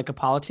be like a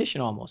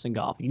politician almost in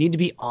golf. You need to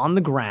be on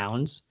the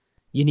grounds.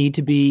 You need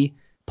to be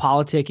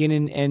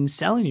politicking and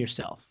selling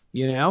yourself,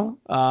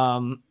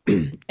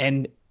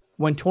 And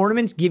when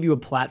tournaments give you a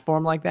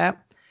platform like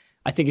that,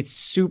 I think it's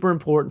super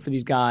important for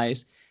these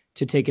guys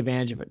to take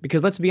advantage of it.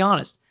 Because let's be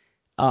honest,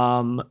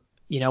 you're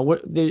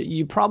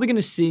probably going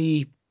to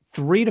see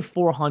 300 to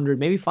 400,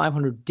 maybe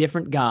 500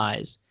 different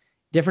guys,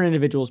 different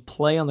individuals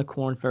play on the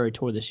Korn Ferry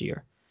Tour this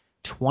year.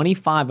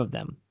 25 of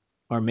them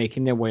are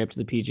making their way up to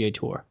the PGA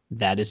Tour.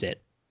 That is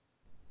it.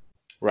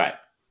 Right.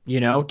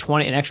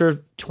 20, an extra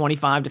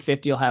 25 to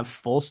 50 will have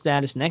full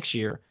status next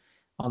year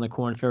on the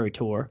Korn Ferry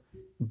Tour.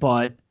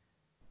 But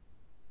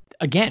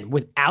again,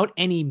 without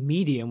any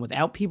media and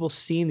without people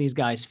seeing these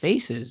guys'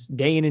 faces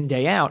day in and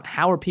day out,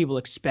 how are people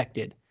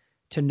expected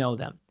to know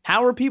them?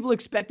 How are people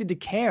expected to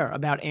care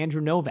about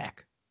Andrew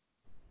Novak?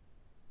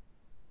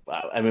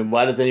 I mean,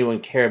 why does anyone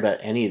care about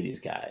any of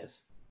these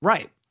guys?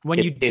 Right. When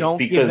you don't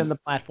give them the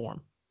platform.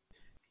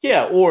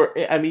 Yeah, or,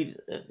 I mean,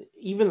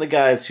 even the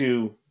guys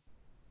who,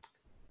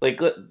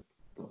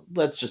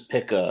 let's just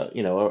pick a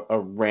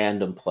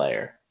random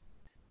player.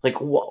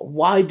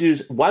 Why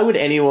would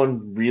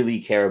anyone really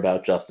care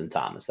about Justin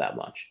Thomas that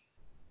much?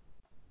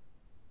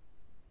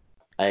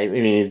 I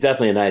mean, he's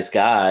definitely a nice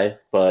guy,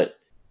 but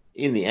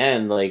in the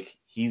end,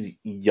 he's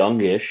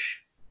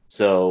youngish,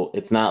 so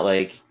it's not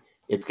like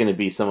it's going to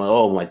be someone,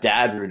 oh, my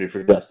dad rooted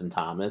for Justin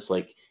Thomas,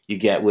 like you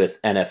get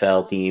with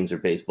NFL teams or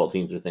baseball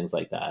teams or things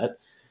like that.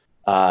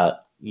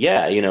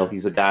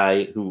 He's a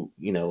guy who,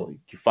 you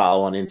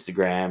follow on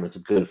Instagram. It's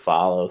a good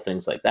follow,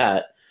 things like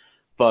that.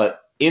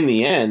 But in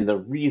the end, the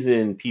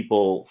reason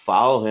people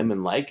follow him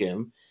and like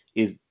him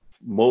is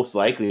most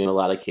likely in a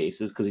lot of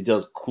cases because he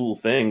does cool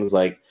things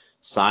like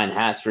sign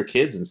hats for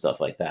kids and stuff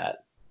like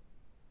that.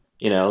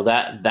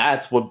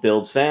 That's what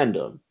builds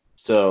fandom.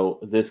 So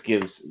this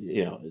gives,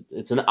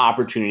 it's an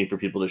opportunity for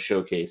people to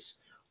showcase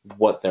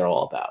what they're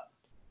all about.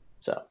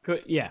 So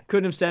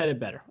couldn't have said it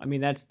better. I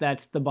mean, that's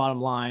the bottom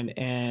line.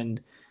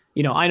 And,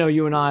 I know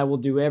you and I will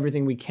do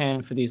everything we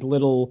can for these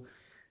little,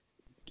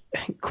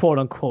 quote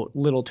unquote,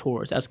 little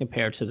tours as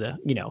compared to the,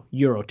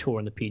 Euro Tour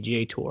and the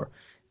PGA Tour.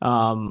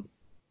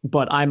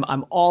 But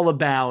I'm all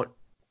about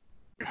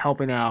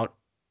helping out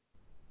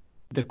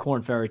the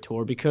Korn Ferry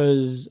Tour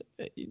because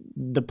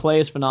the play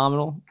is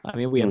phenomenal. I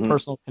mean, we have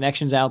personal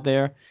connections out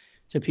there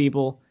to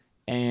people,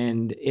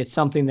 and it's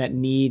something that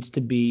needs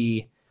to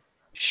be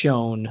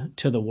shown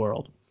to the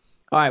world.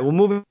 All right, well,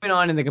 moving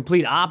on in the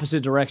complete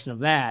opposite direction of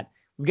that,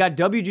 we've got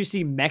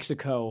WGC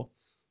Mexico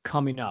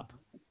coming up.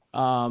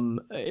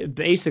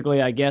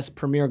 Basically, I guess,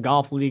 Premier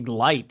Golf League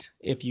light,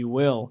 if you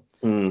will.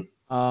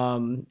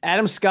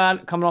 Adam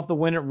Scott coming off the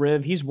win at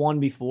Riv. He's won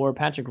before.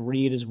 Patrick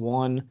Reed has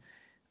won.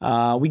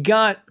 We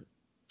got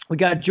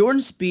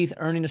Jordan Spieth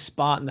earning a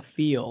spot in the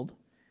field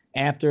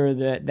after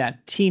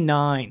that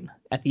T9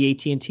 at the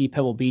AT&T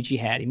Pebble Beach he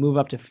had. He moved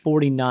up to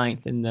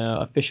 49th in the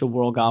official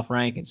World Golf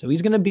ranking. So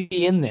he's going to be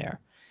in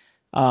there.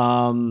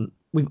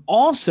 We've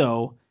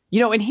also,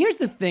 and here's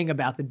the thing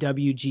about the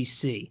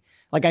WGC.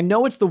 Like, I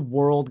know it's the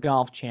World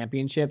Golf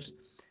Championships,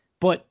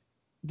 but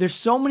there's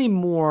so many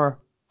more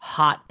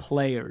hot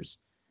players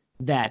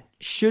that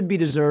should be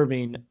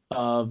deserving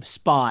of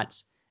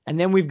spots. And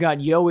then we've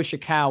got Yo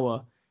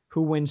Ishikawa,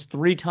 who wins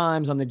 3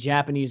 times on the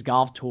Japanese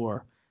Golf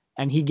Tour,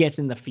 and he gets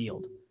in the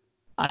field.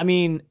 I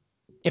mean,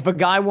 if a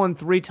guy won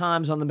 3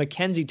 times on the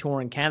Mackenzie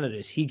Tour in Canada,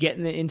 is he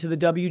getting into the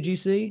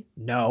WGC?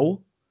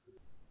 No.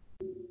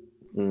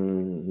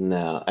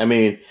 No. I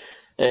mean,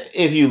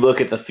 if you look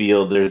at the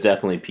field, there's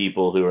definitely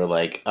people who are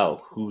like,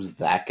 oh, who's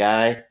that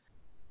guy?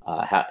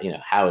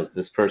 How is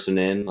this person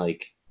in?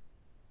 Like,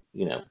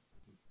 the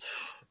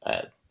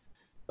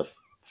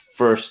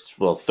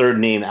third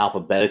name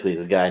alphabetically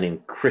is a guy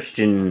named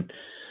Christian.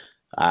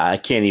 I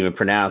can't even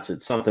pronounce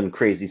it. Something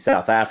crazy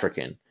South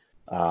African.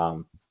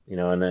 And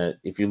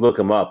if you look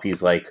him up,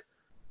 he's like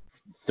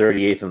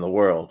 38th in the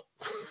world.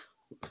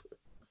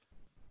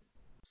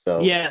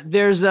 So yeah,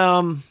 there's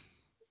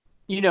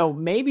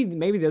maybe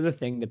the other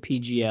thing the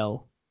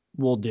PGL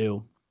will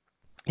do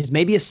is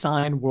maybe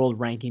assign world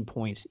ranking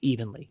points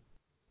evenly.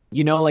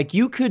 Like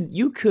you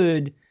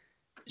could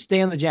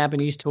stay on the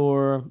Japanese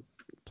tour,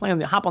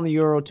 hop on the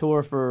Euro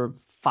Tour for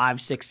 5,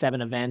 6,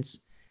 7 events,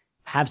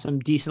 have some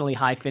decently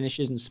high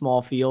finishes in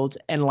small fields,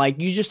 and like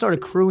you just start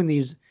accruing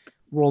these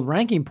world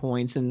ranking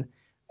points, and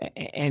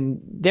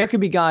there could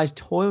be guys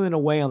toiling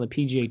away on the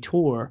PGA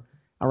Tour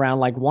around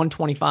like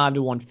 125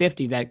 to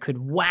 150 that could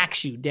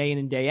wax you day in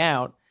and day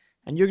out,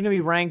 and you're going to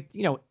be ranked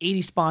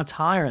 80 spots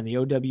higher in the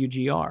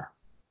OWGR.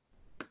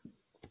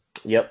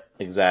 Yep,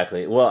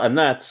 exactly. Well, and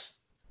that's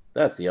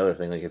the other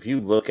thing. Like if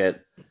you look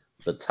at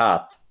the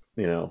top,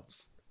 the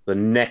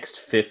next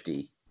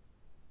 50.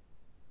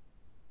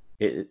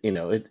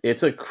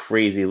 It's a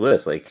crazy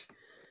list. Like,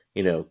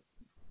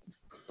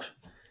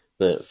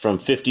 from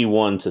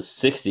 51 to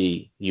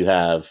 60, you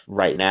have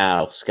right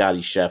now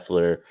Scotty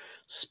Scheffler,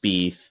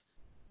 Spieth,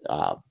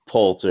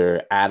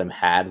 Poulter, Adam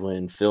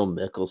Hadwin, Phil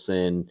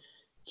Mickelson,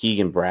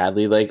 Keegan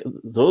Bradley. Like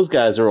those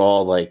guys are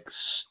all like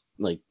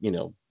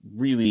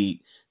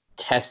really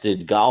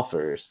tested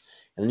golfers.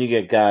 And then you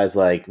get guys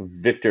like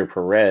Victor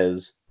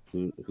Perez,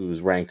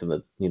 who's ranked in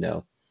the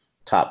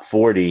top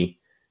 40.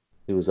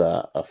 He was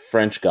a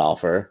French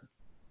golfer.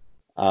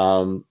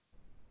 One,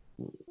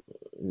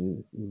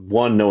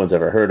 no one's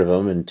ever heard of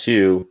him, and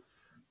 2,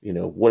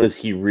 what has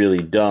he really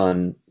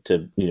done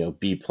to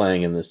be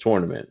playing in this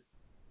tournament?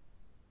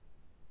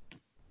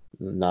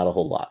 Not a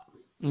whole lot.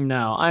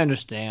 No, I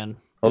understand.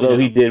 Although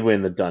he did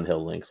win the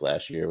Dunhill Links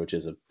last year, which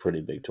is a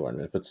pretty big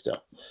tournament, but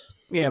still.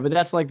 Yeah, but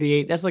that's like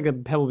a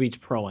Pebble Beach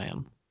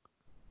Pro-Am.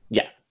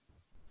 Yeah,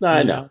 no,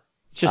 I know.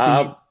 It's just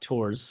the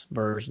Tours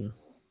version.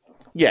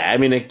 Yeah, I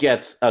mean, it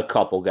gets a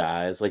couple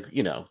guys like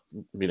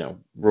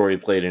Rory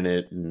played in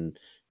it, and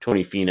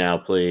Tony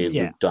Finau played,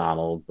 Luke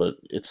Donald, but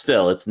it's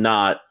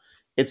not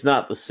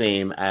the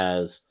same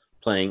as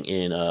playing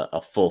in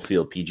a full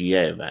field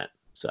PGA event.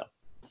 So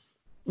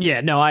yeah,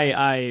 no,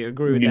 I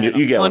agree with that.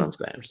 You get what I'm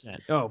saying?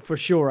 Oh, for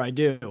sure, I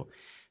do.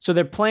 So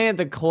they're playing at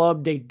the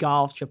Club de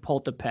Golf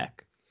Chapultepec,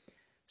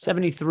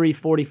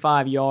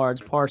 73.45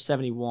 yards, par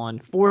 71,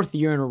 4th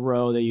year in a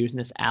row they're using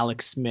this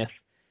Alex Smith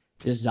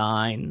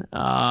design.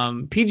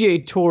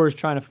 PGA Tour is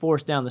trying to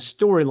force down the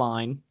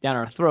storyline down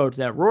our throats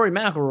that Rory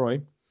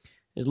McIlroy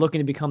is looking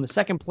to become the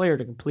second player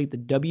to complete the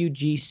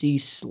WGC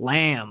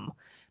Slam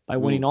by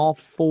winning all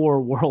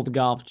 4 World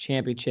Golf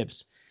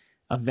Championships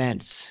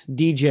events.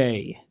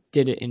 DJ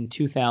did it in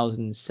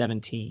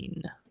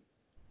 2017.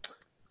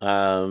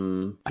 I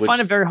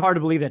find it very hard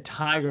to believe that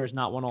Tiger has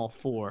not won all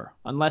 4,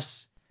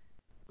 unless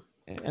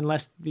I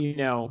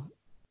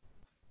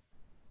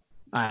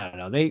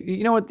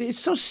don't know. It's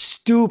so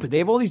stupid. They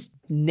have all these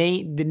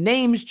the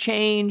names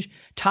change.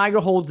 Tiger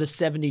holds the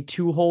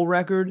 72-hole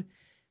record,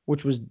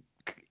 which was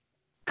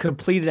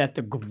completed at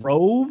the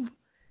Grove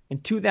in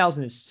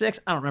 2006.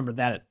 I don't remember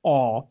that at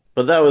all.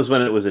 But that was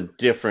when it was a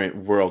different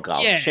World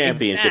Golf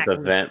Championship exactly.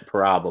 event,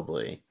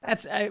 probably.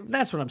 That's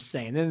what I'm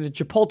saying. Then the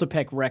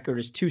Chapultepec record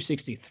is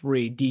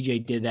 263.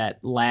 DJ did that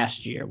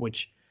last year,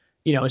 which,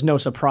 is no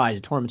surprise.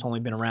 The tournament's only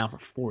been around for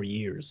 4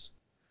 years.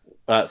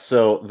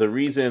 So the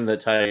reason that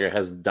Tiger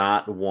has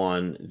not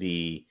won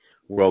the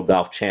World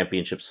Golf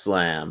Championship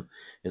Slam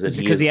is that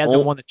because he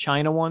hasn't won the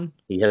China one?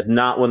 He has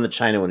not won the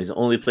China one. He's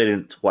only played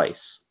it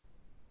twice.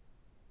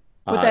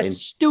 But that's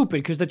stupid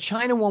because the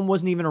China one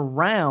wasn't even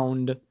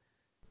around.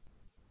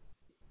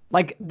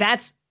 Like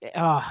that's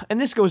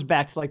and this goes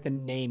back to like the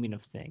naming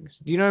of things.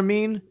 Do you know what I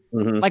mean?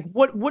 Mm-hmm. Like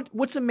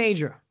what's a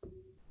major?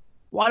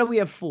 Why do we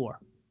have 4?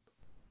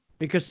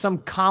 Because some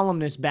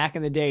columnist back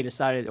in the day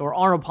decided, or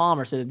Arnold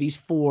Palmer said that these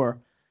 4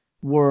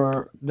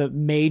 were the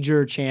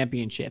major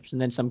championships, and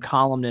then some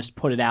columnist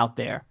put it out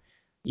there,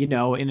 in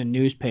a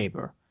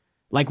newspaper.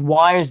 Like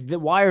why are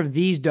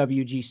these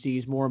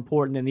WGCs more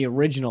important than the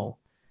original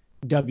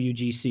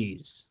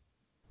WGCs?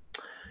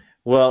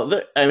 Well,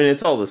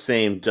 it's all the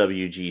same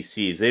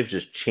WGCs. They've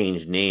just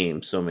changed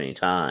names so many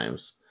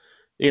times.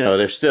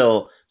 They're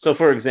still. So,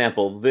 for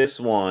example, this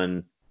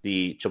one,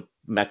 the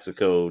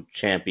Mexico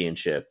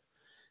Championship,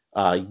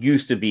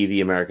 used to be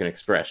the American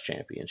Express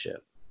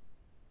Championship.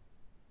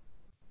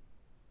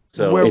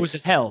 So where was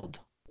it held?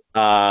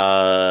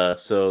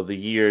 So the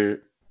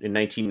year in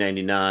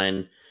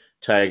 1999,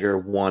 Tiger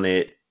won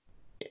it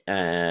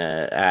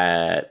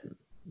at.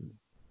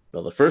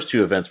 Well, the first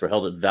 2 events were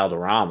held at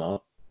Valderrama.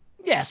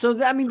 Yeah, so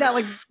that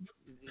like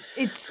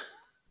it's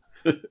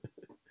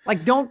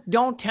like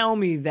don't tell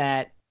me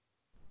that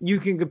you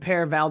can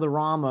compare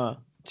Valderrama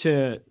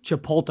to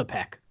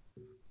Chapultepec.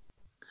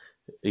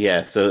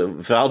 Yeah, so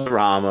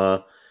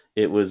Valderrama,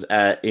 it was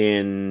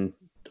in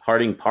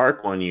Harding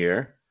Park one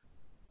year.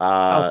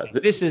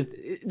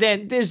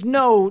 Then there's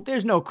no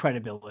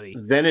credibility.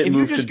 Then if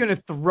you're just going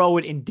to throw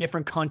it in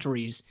different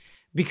countries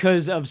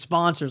because of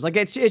sponsors, like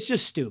it's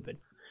just stupid.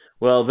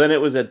 Well, then it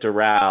was at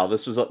Doral.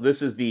 This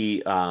is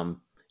the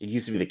it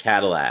used to be the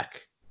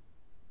Cadillac.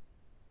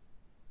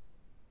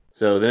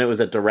 So then it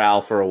was at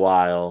Doral for a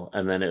while,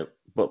 and then then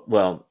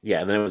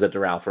it was at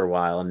Doral for a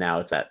while, and now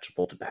it's at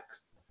Chapultepec.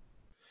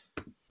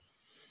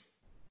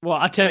 Well,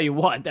 I'll tell you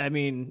what,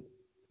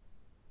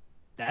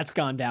 that's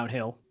gone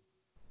downhill.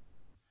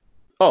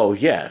 Oh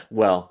yeah,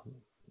 well,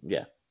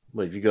 yeah.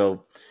 But if you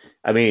go,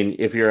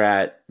 if you're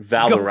at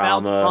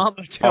Valderrama,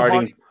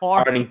 Harding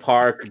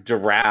Park,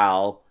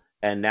 Doral,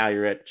 and now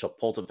you're at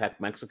Chapultepec,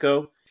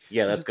 Mexico.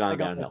 Yeah, that's gone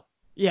downhill.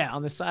 Yeah,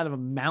 on the side of a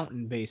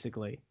mountain,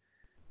 basically.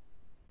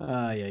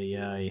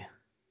 I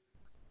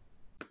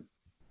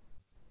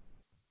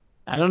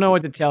don't know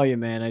what to tell you,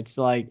 man. It's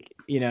like,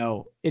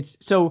 it's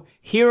so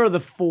here are the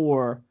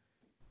 4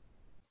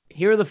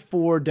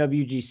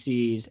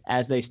 WGCs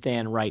as they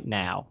stand right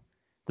now.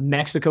 The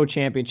Mexico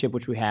Championship,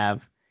 which we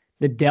have,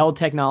 the Dell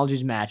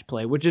Technologies Match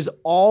Play, which has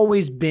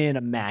always been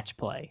a match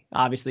play.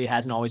 Obviously, it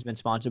hasn't always been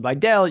sponsored by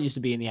Dell. It used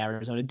to be in the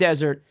Arizona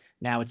desert.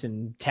 Now it's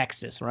in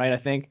Texas, right? I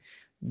think.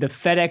 The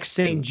FedEx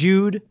St.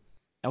 Jude,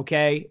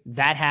 okay,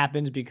 that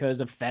happens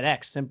because of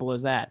FedEx. Simple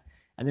as that.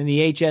 And then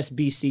the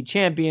HSBC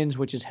Champions,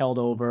 which is held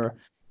over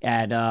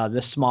at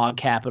the smog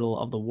capital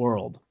of the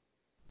world.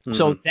 Mm-hmm.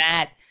 So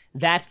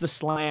that's the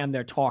Slam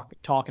they're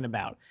talking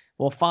about.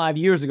 Well, 5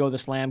 years ago, the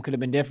Slam could have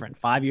been different.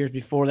 5 years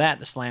before that,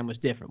 the Slam was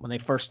different. When they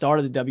first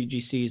started the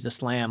WGCs, the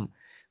Slam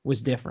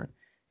was different.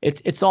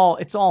 It's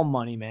all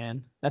money,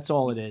 man. That's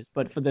all it is.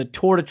 But for the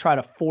tour to try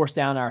to force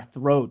down our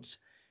throats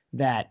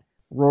that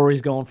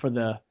Rory's going for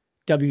the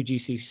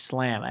WGC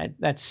Slam,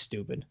 that's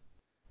stupid.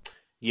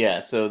 Yeah.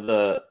 So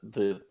the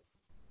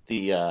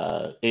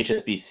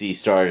HSBC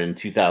started in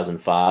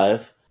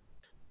 2005.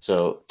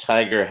 So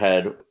Tiger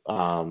had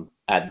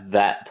at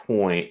that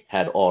point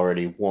had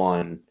already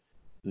won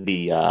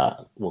the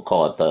we'll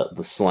call it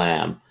the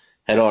Slam,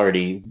 had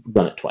already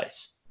done it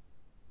twice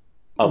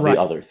of the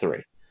other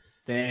 3.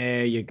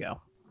 There you go.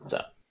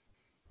 So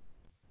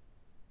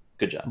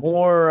good job.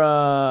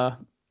 More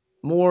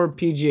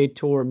PGA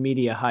Tour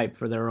media hype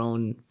for their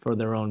own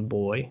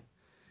boy,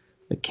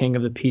 the king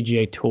of the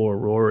PGA Tour,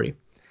 Rory.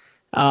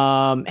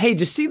 Hey,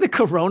 just see the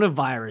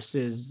coronavirus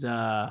is.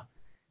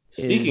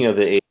 Speaking of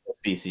the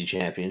HSBC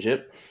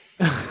Championship,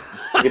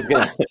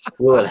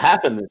 will it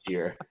happen this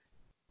year?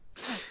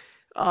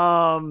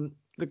 The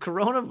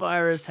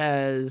coronavirus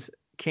has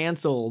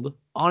canceled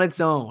on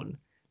its own.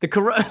 The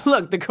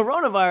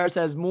coronavirus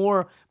has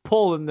more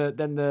pull than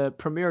the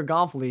Premier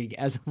Golf League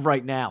as of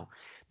right now.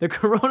 The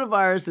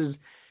coronavirus has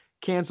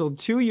canceled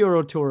 2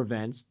 Euro Tour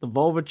events, the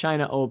Volvo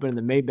China Open and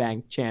the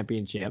Maybank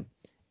Championship,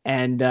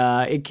 and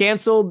it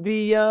canceled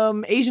the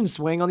Asian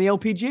Swing on the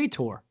LPGA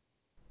Tour.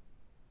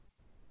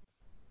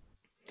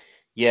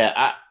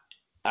 Yeah,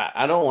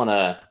 I don't want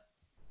to.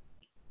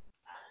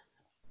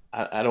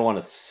 I don't want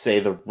to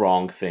say the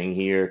wrong thing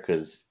here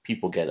because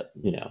people get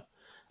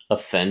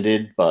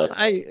offended, but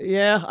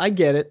I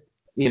get it.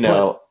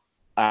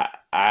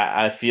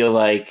 I feel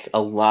like a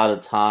lot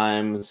of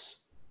times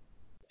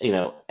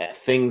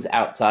things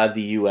outside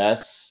the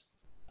U.S.,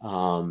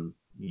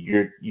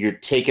 you're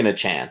taking a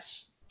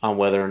chance on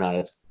whether or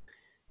not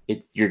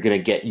you're going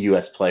to get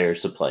U.S.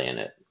 players to play in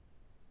it.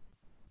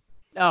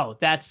 Oh,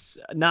 that's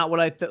not what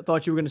I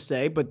thought you were going to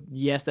say, but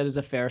yes, that is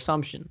a fair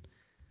assumption.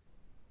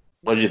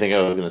 What did you think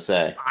I was going to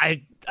say?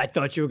 I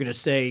thought you were going to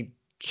say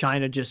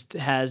China just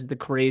has the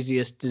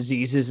craziest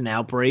diseases and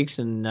outbreaks,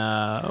 and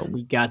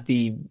we got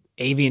the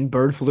avian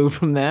bird flu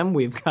from them.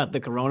 We've got the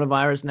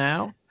coronavirus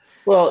now.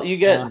 Well, you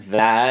get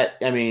that.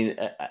 I mean,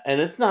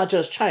 and it's not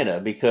just China,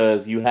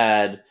 because you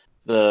had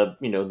the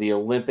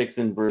Olympics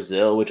in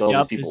Brazil, which all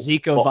these people,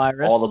 Zika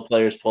virus, all the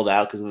players pulled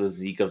out because of the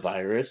Zika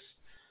virus.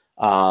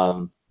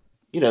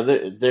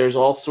 There's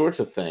all sorts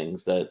of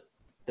things that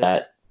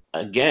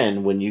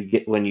again, when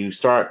you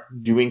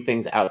start doing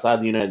things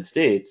outside the United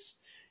States,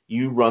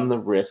 you run the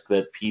risk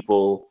that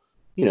people,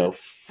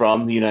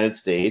 from the United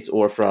States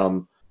or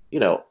from,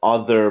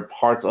 other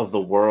parts of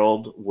the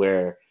world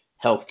where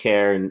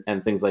healthcare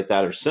and things like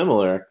that are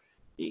similar,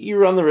 you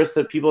run the risk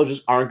that people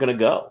just aren't going to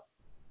go.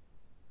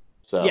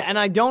 So yeah, and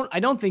I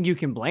don't think you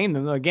can blame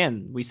them.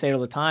 Again, we say it all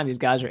the time, these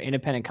guys are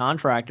independent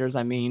contractors.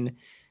 I mean,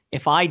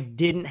 if I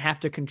didn't have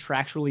to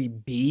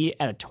contractually be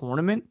at a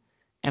tournament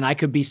and I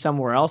could be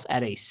somewhere else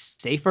at a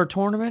safer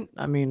tournament,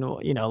 I mean,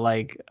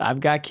 like,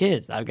 I've got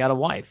kids, I've got a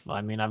wife,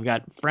 I mean, I've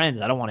got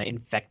friends. I don't want to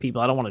infect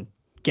people. I don't want to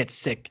get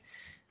sick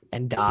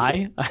and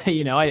die.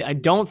 I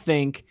don't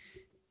think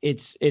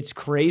it's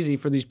crazy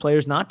for these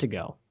players not to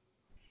go.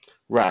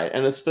 Right,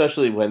 and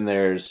especially when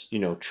there's,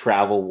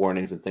 travel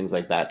warnings and things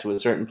like that to a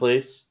certain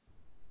place.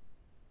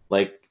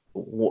 Like,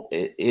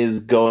 is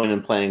going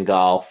and playing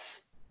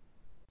golf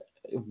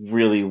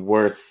really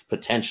worth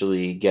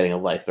potentially getting a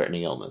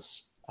life-threatening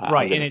illness?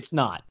 Right, and it's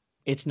not.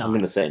 It's not. I'm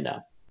going to say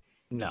no.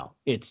 No,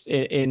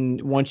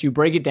 once you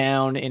break it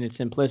down in its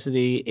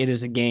simplicity, it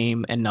is a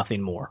game and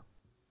nothing more.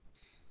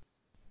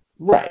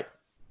 Right.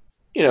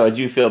 I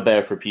do feel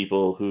bad for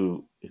people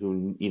who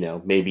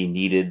maybe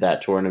needed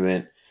that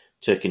tournament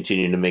to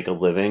continue to make a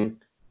living,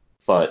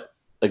 but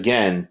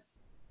again,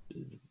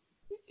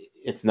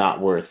 it's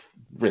not worth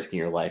risking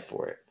your life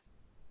for it.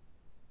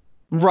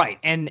 Right,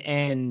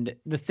 and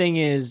the thing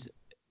is,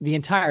 the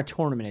entire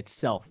tournament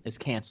itself is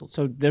canceled.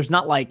 So there's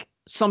not like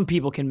some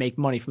people can make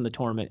money from the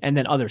tournament and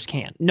then others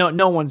can't.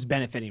 No one's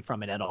benefiting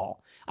from it at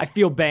all. I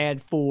feel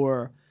bad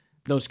for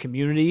those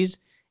communities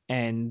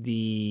and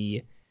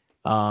the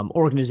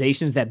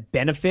organizations that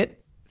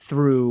benefit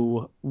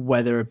through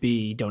whether it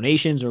be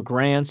donations or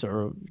grants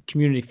or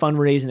community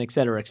fundraising, et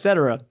cetera,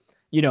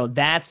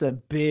 that's a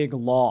big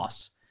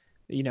loss.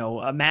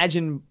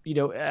 Imagine,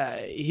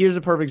 here's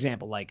a perfect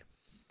example. Like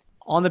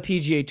on the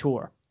PGA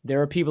Tour, there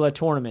are people at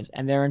tournaments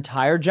and their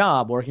entire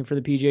job working for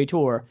the PGA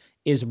Tour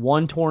is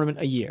one tournament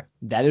a year.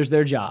 That is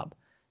their job.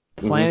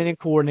 Planning and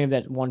coordinating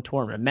that one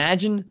tournament.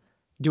 Imagine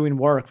doing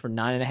work for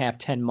 9.5,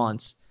 10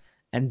 months,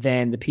 and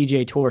then the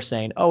PGA Tour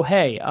saying, oh,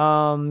 hey,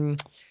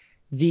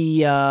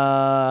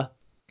 the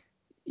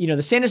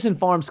Sanderson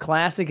Farms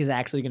Classic is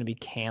actually going to be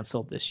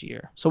canceled this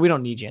year, so we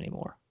don't need you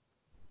anymore.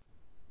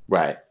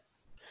 Right.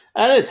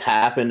 And it's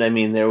happened. I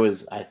mean, there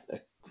was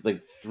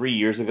like 3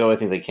 years ago, I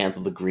think they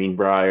canceled the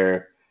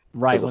Greenbrier.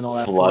 Right, when all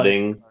that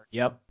flooding.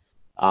 Yep.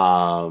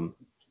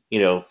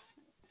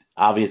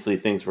 Obviously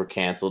things were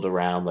canceled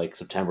around like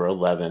September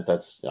 11th.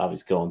 That's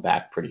obviously going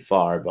back pretty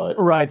far, but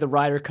right, the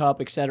Ryder Cup,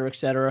 et cetera, et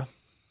cetera.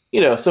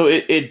 So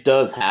it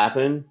does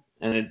happen,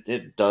 and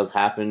it does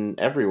happen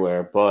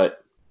everywhere.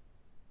 But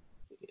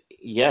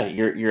yeah,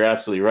 you're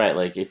absolutely right.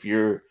 Like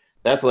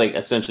that's like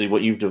essentially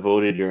what you've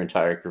devoted your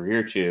entire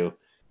career to,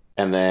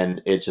 and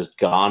then it's just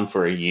gone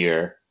for a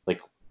year. Like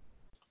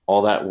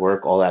all that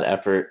work, all that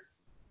effort,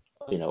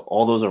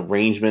 all those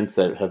arrangements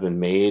that have been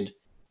made,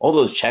 all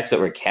those checks that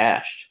were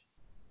cashed,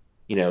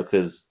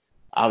 because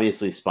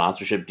obviously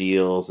sponsorship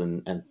deals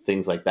and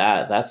things like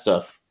that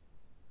stuff,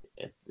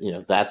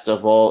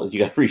 all you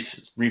got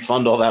to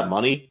refund all that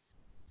money.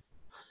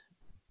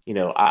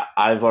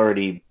 I've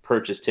already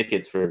purchased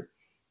tickets for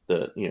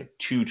the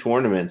 2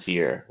 tournaments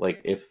here.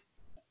 Like if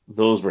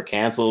those were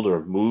canceled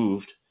or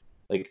moved,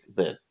 like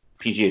the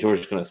PGA Tour is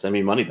just going to send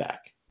me money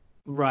back.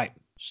 Right.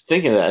 Just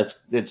thinking of that,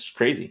 it's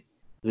crazy.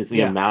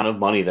 The amount of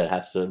money that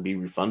has to be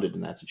refunded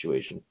in that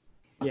situation.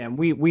 Yeah, and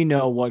we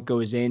know what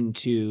goes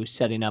into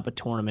setting up a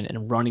tournament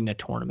and running a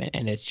tournament,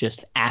 and it's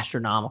just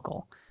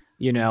astronomical.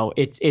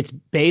 It's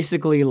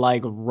basically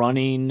like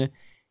running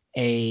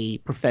a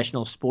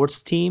professional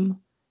sports team,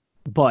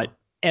 but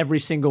every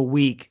single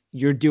week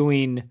you're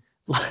doing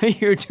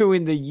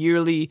the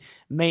yearly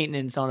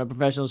maintenance on a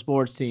professional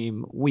sports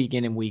team week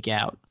in and week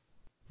out.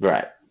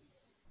 Right.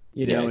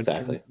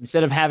 Exactly.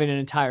 Instead of having an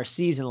entire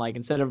season, like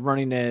instead of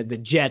running the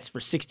Jets for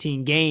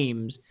 16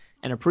 games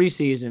and a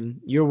preseason,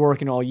 you're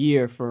working all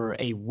year for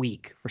a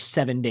week, for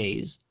 7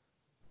 days.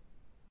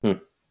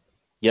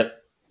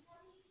 Yep.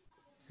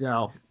 So,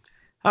 all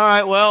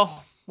right,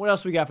 well, what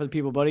else we got for the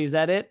people, buddy? Is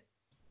that it?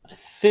 I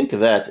think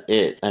that's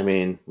it. I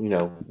mean,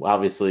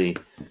 obviously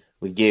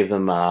we gave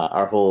them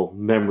our whole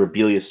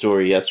memorabilia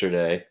story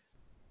yesterday.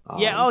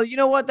 Yeah. Oh, you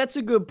know what? That's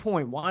a good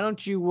point. Why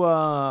don't you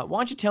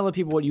tell the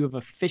people what you have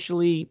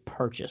officially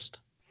purchased?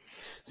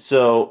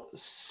 So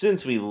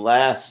since we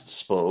last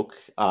spoke,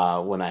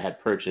 when I had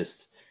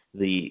purchased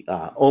the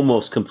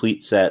almost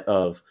complete set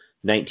of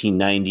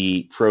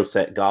 1990 Pro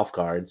Set golf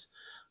cards,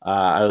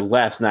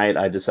 last night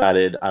I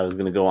decided I was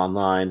going to go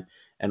online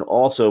and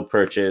also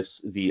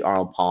purchase the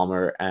Arnold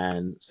Palmer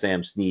and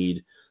Sam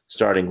Snead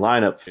starting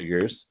lineup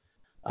figures.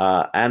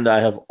 And I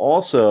have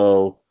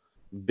also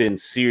been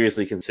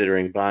seriously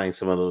considering buying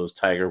some of those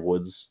Tiger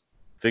Woods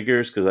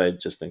figures because I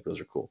just think those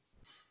are cool.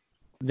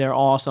 They're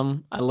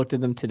awesome. I looked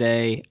at them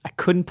today. I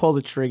couldn't pull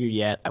the trigger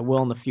yet. I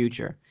will in the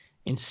future.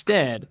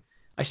 Instead,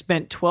 I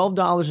spent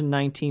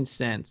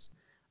 $12.19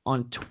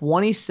 on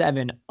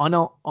 27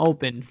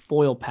 unopened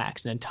foil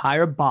packs, an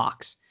entire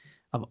box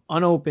of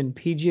unopened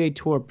PGA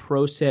Tour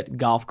Pro Set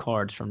golf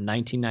cards from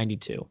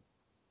 1992.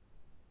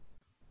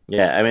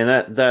 Yeah, I mean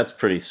that's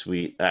pretty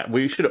sweet.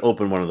 We should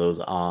open one of those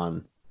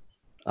on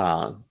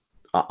live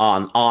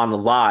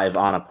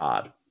on a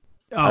pod.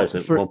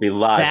 Obviously, it won't be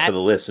live for the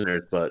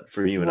listeners, but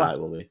for you and I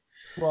will be.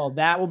 Well,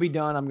 that will be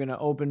done. I'm going to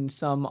open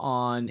some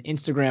on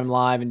Instagram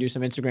Live and do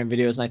some Instagram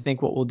videos. And I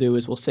think what we'll do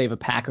is we'll save a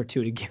pack or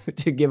two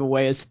to give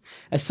away as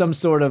some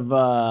sort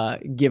of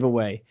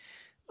giveaway.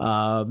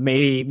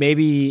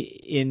 Maybe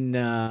in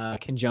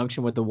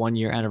conjunction with the 1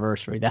 year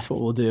anniversary. That's what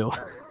we'll do.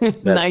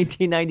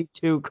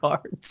 1992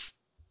 cards.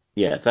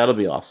 Yeah, that'll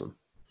be awesome.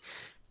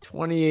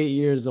 28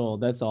 years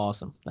old. That's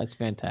awesome. That's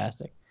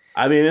fantastic.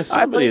 I mean, if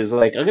somebody is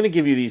like, I'm going to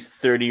give you these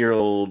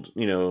 30-year-old,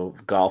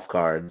 golf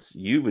cards,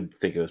 you would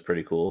think it was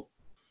pretty cool.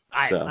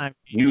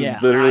 You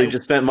literally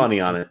just spent money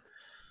on it.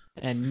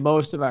 And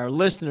most of our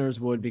listeners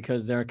would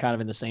because they're kind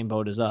of in the same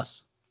boat as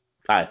us.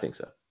 I think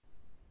so.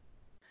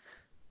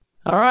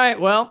 All right.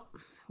 Well,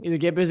 either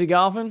get busy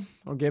golfing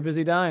or get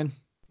busy dying.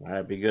 All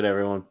right. Be good,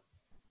 everyone.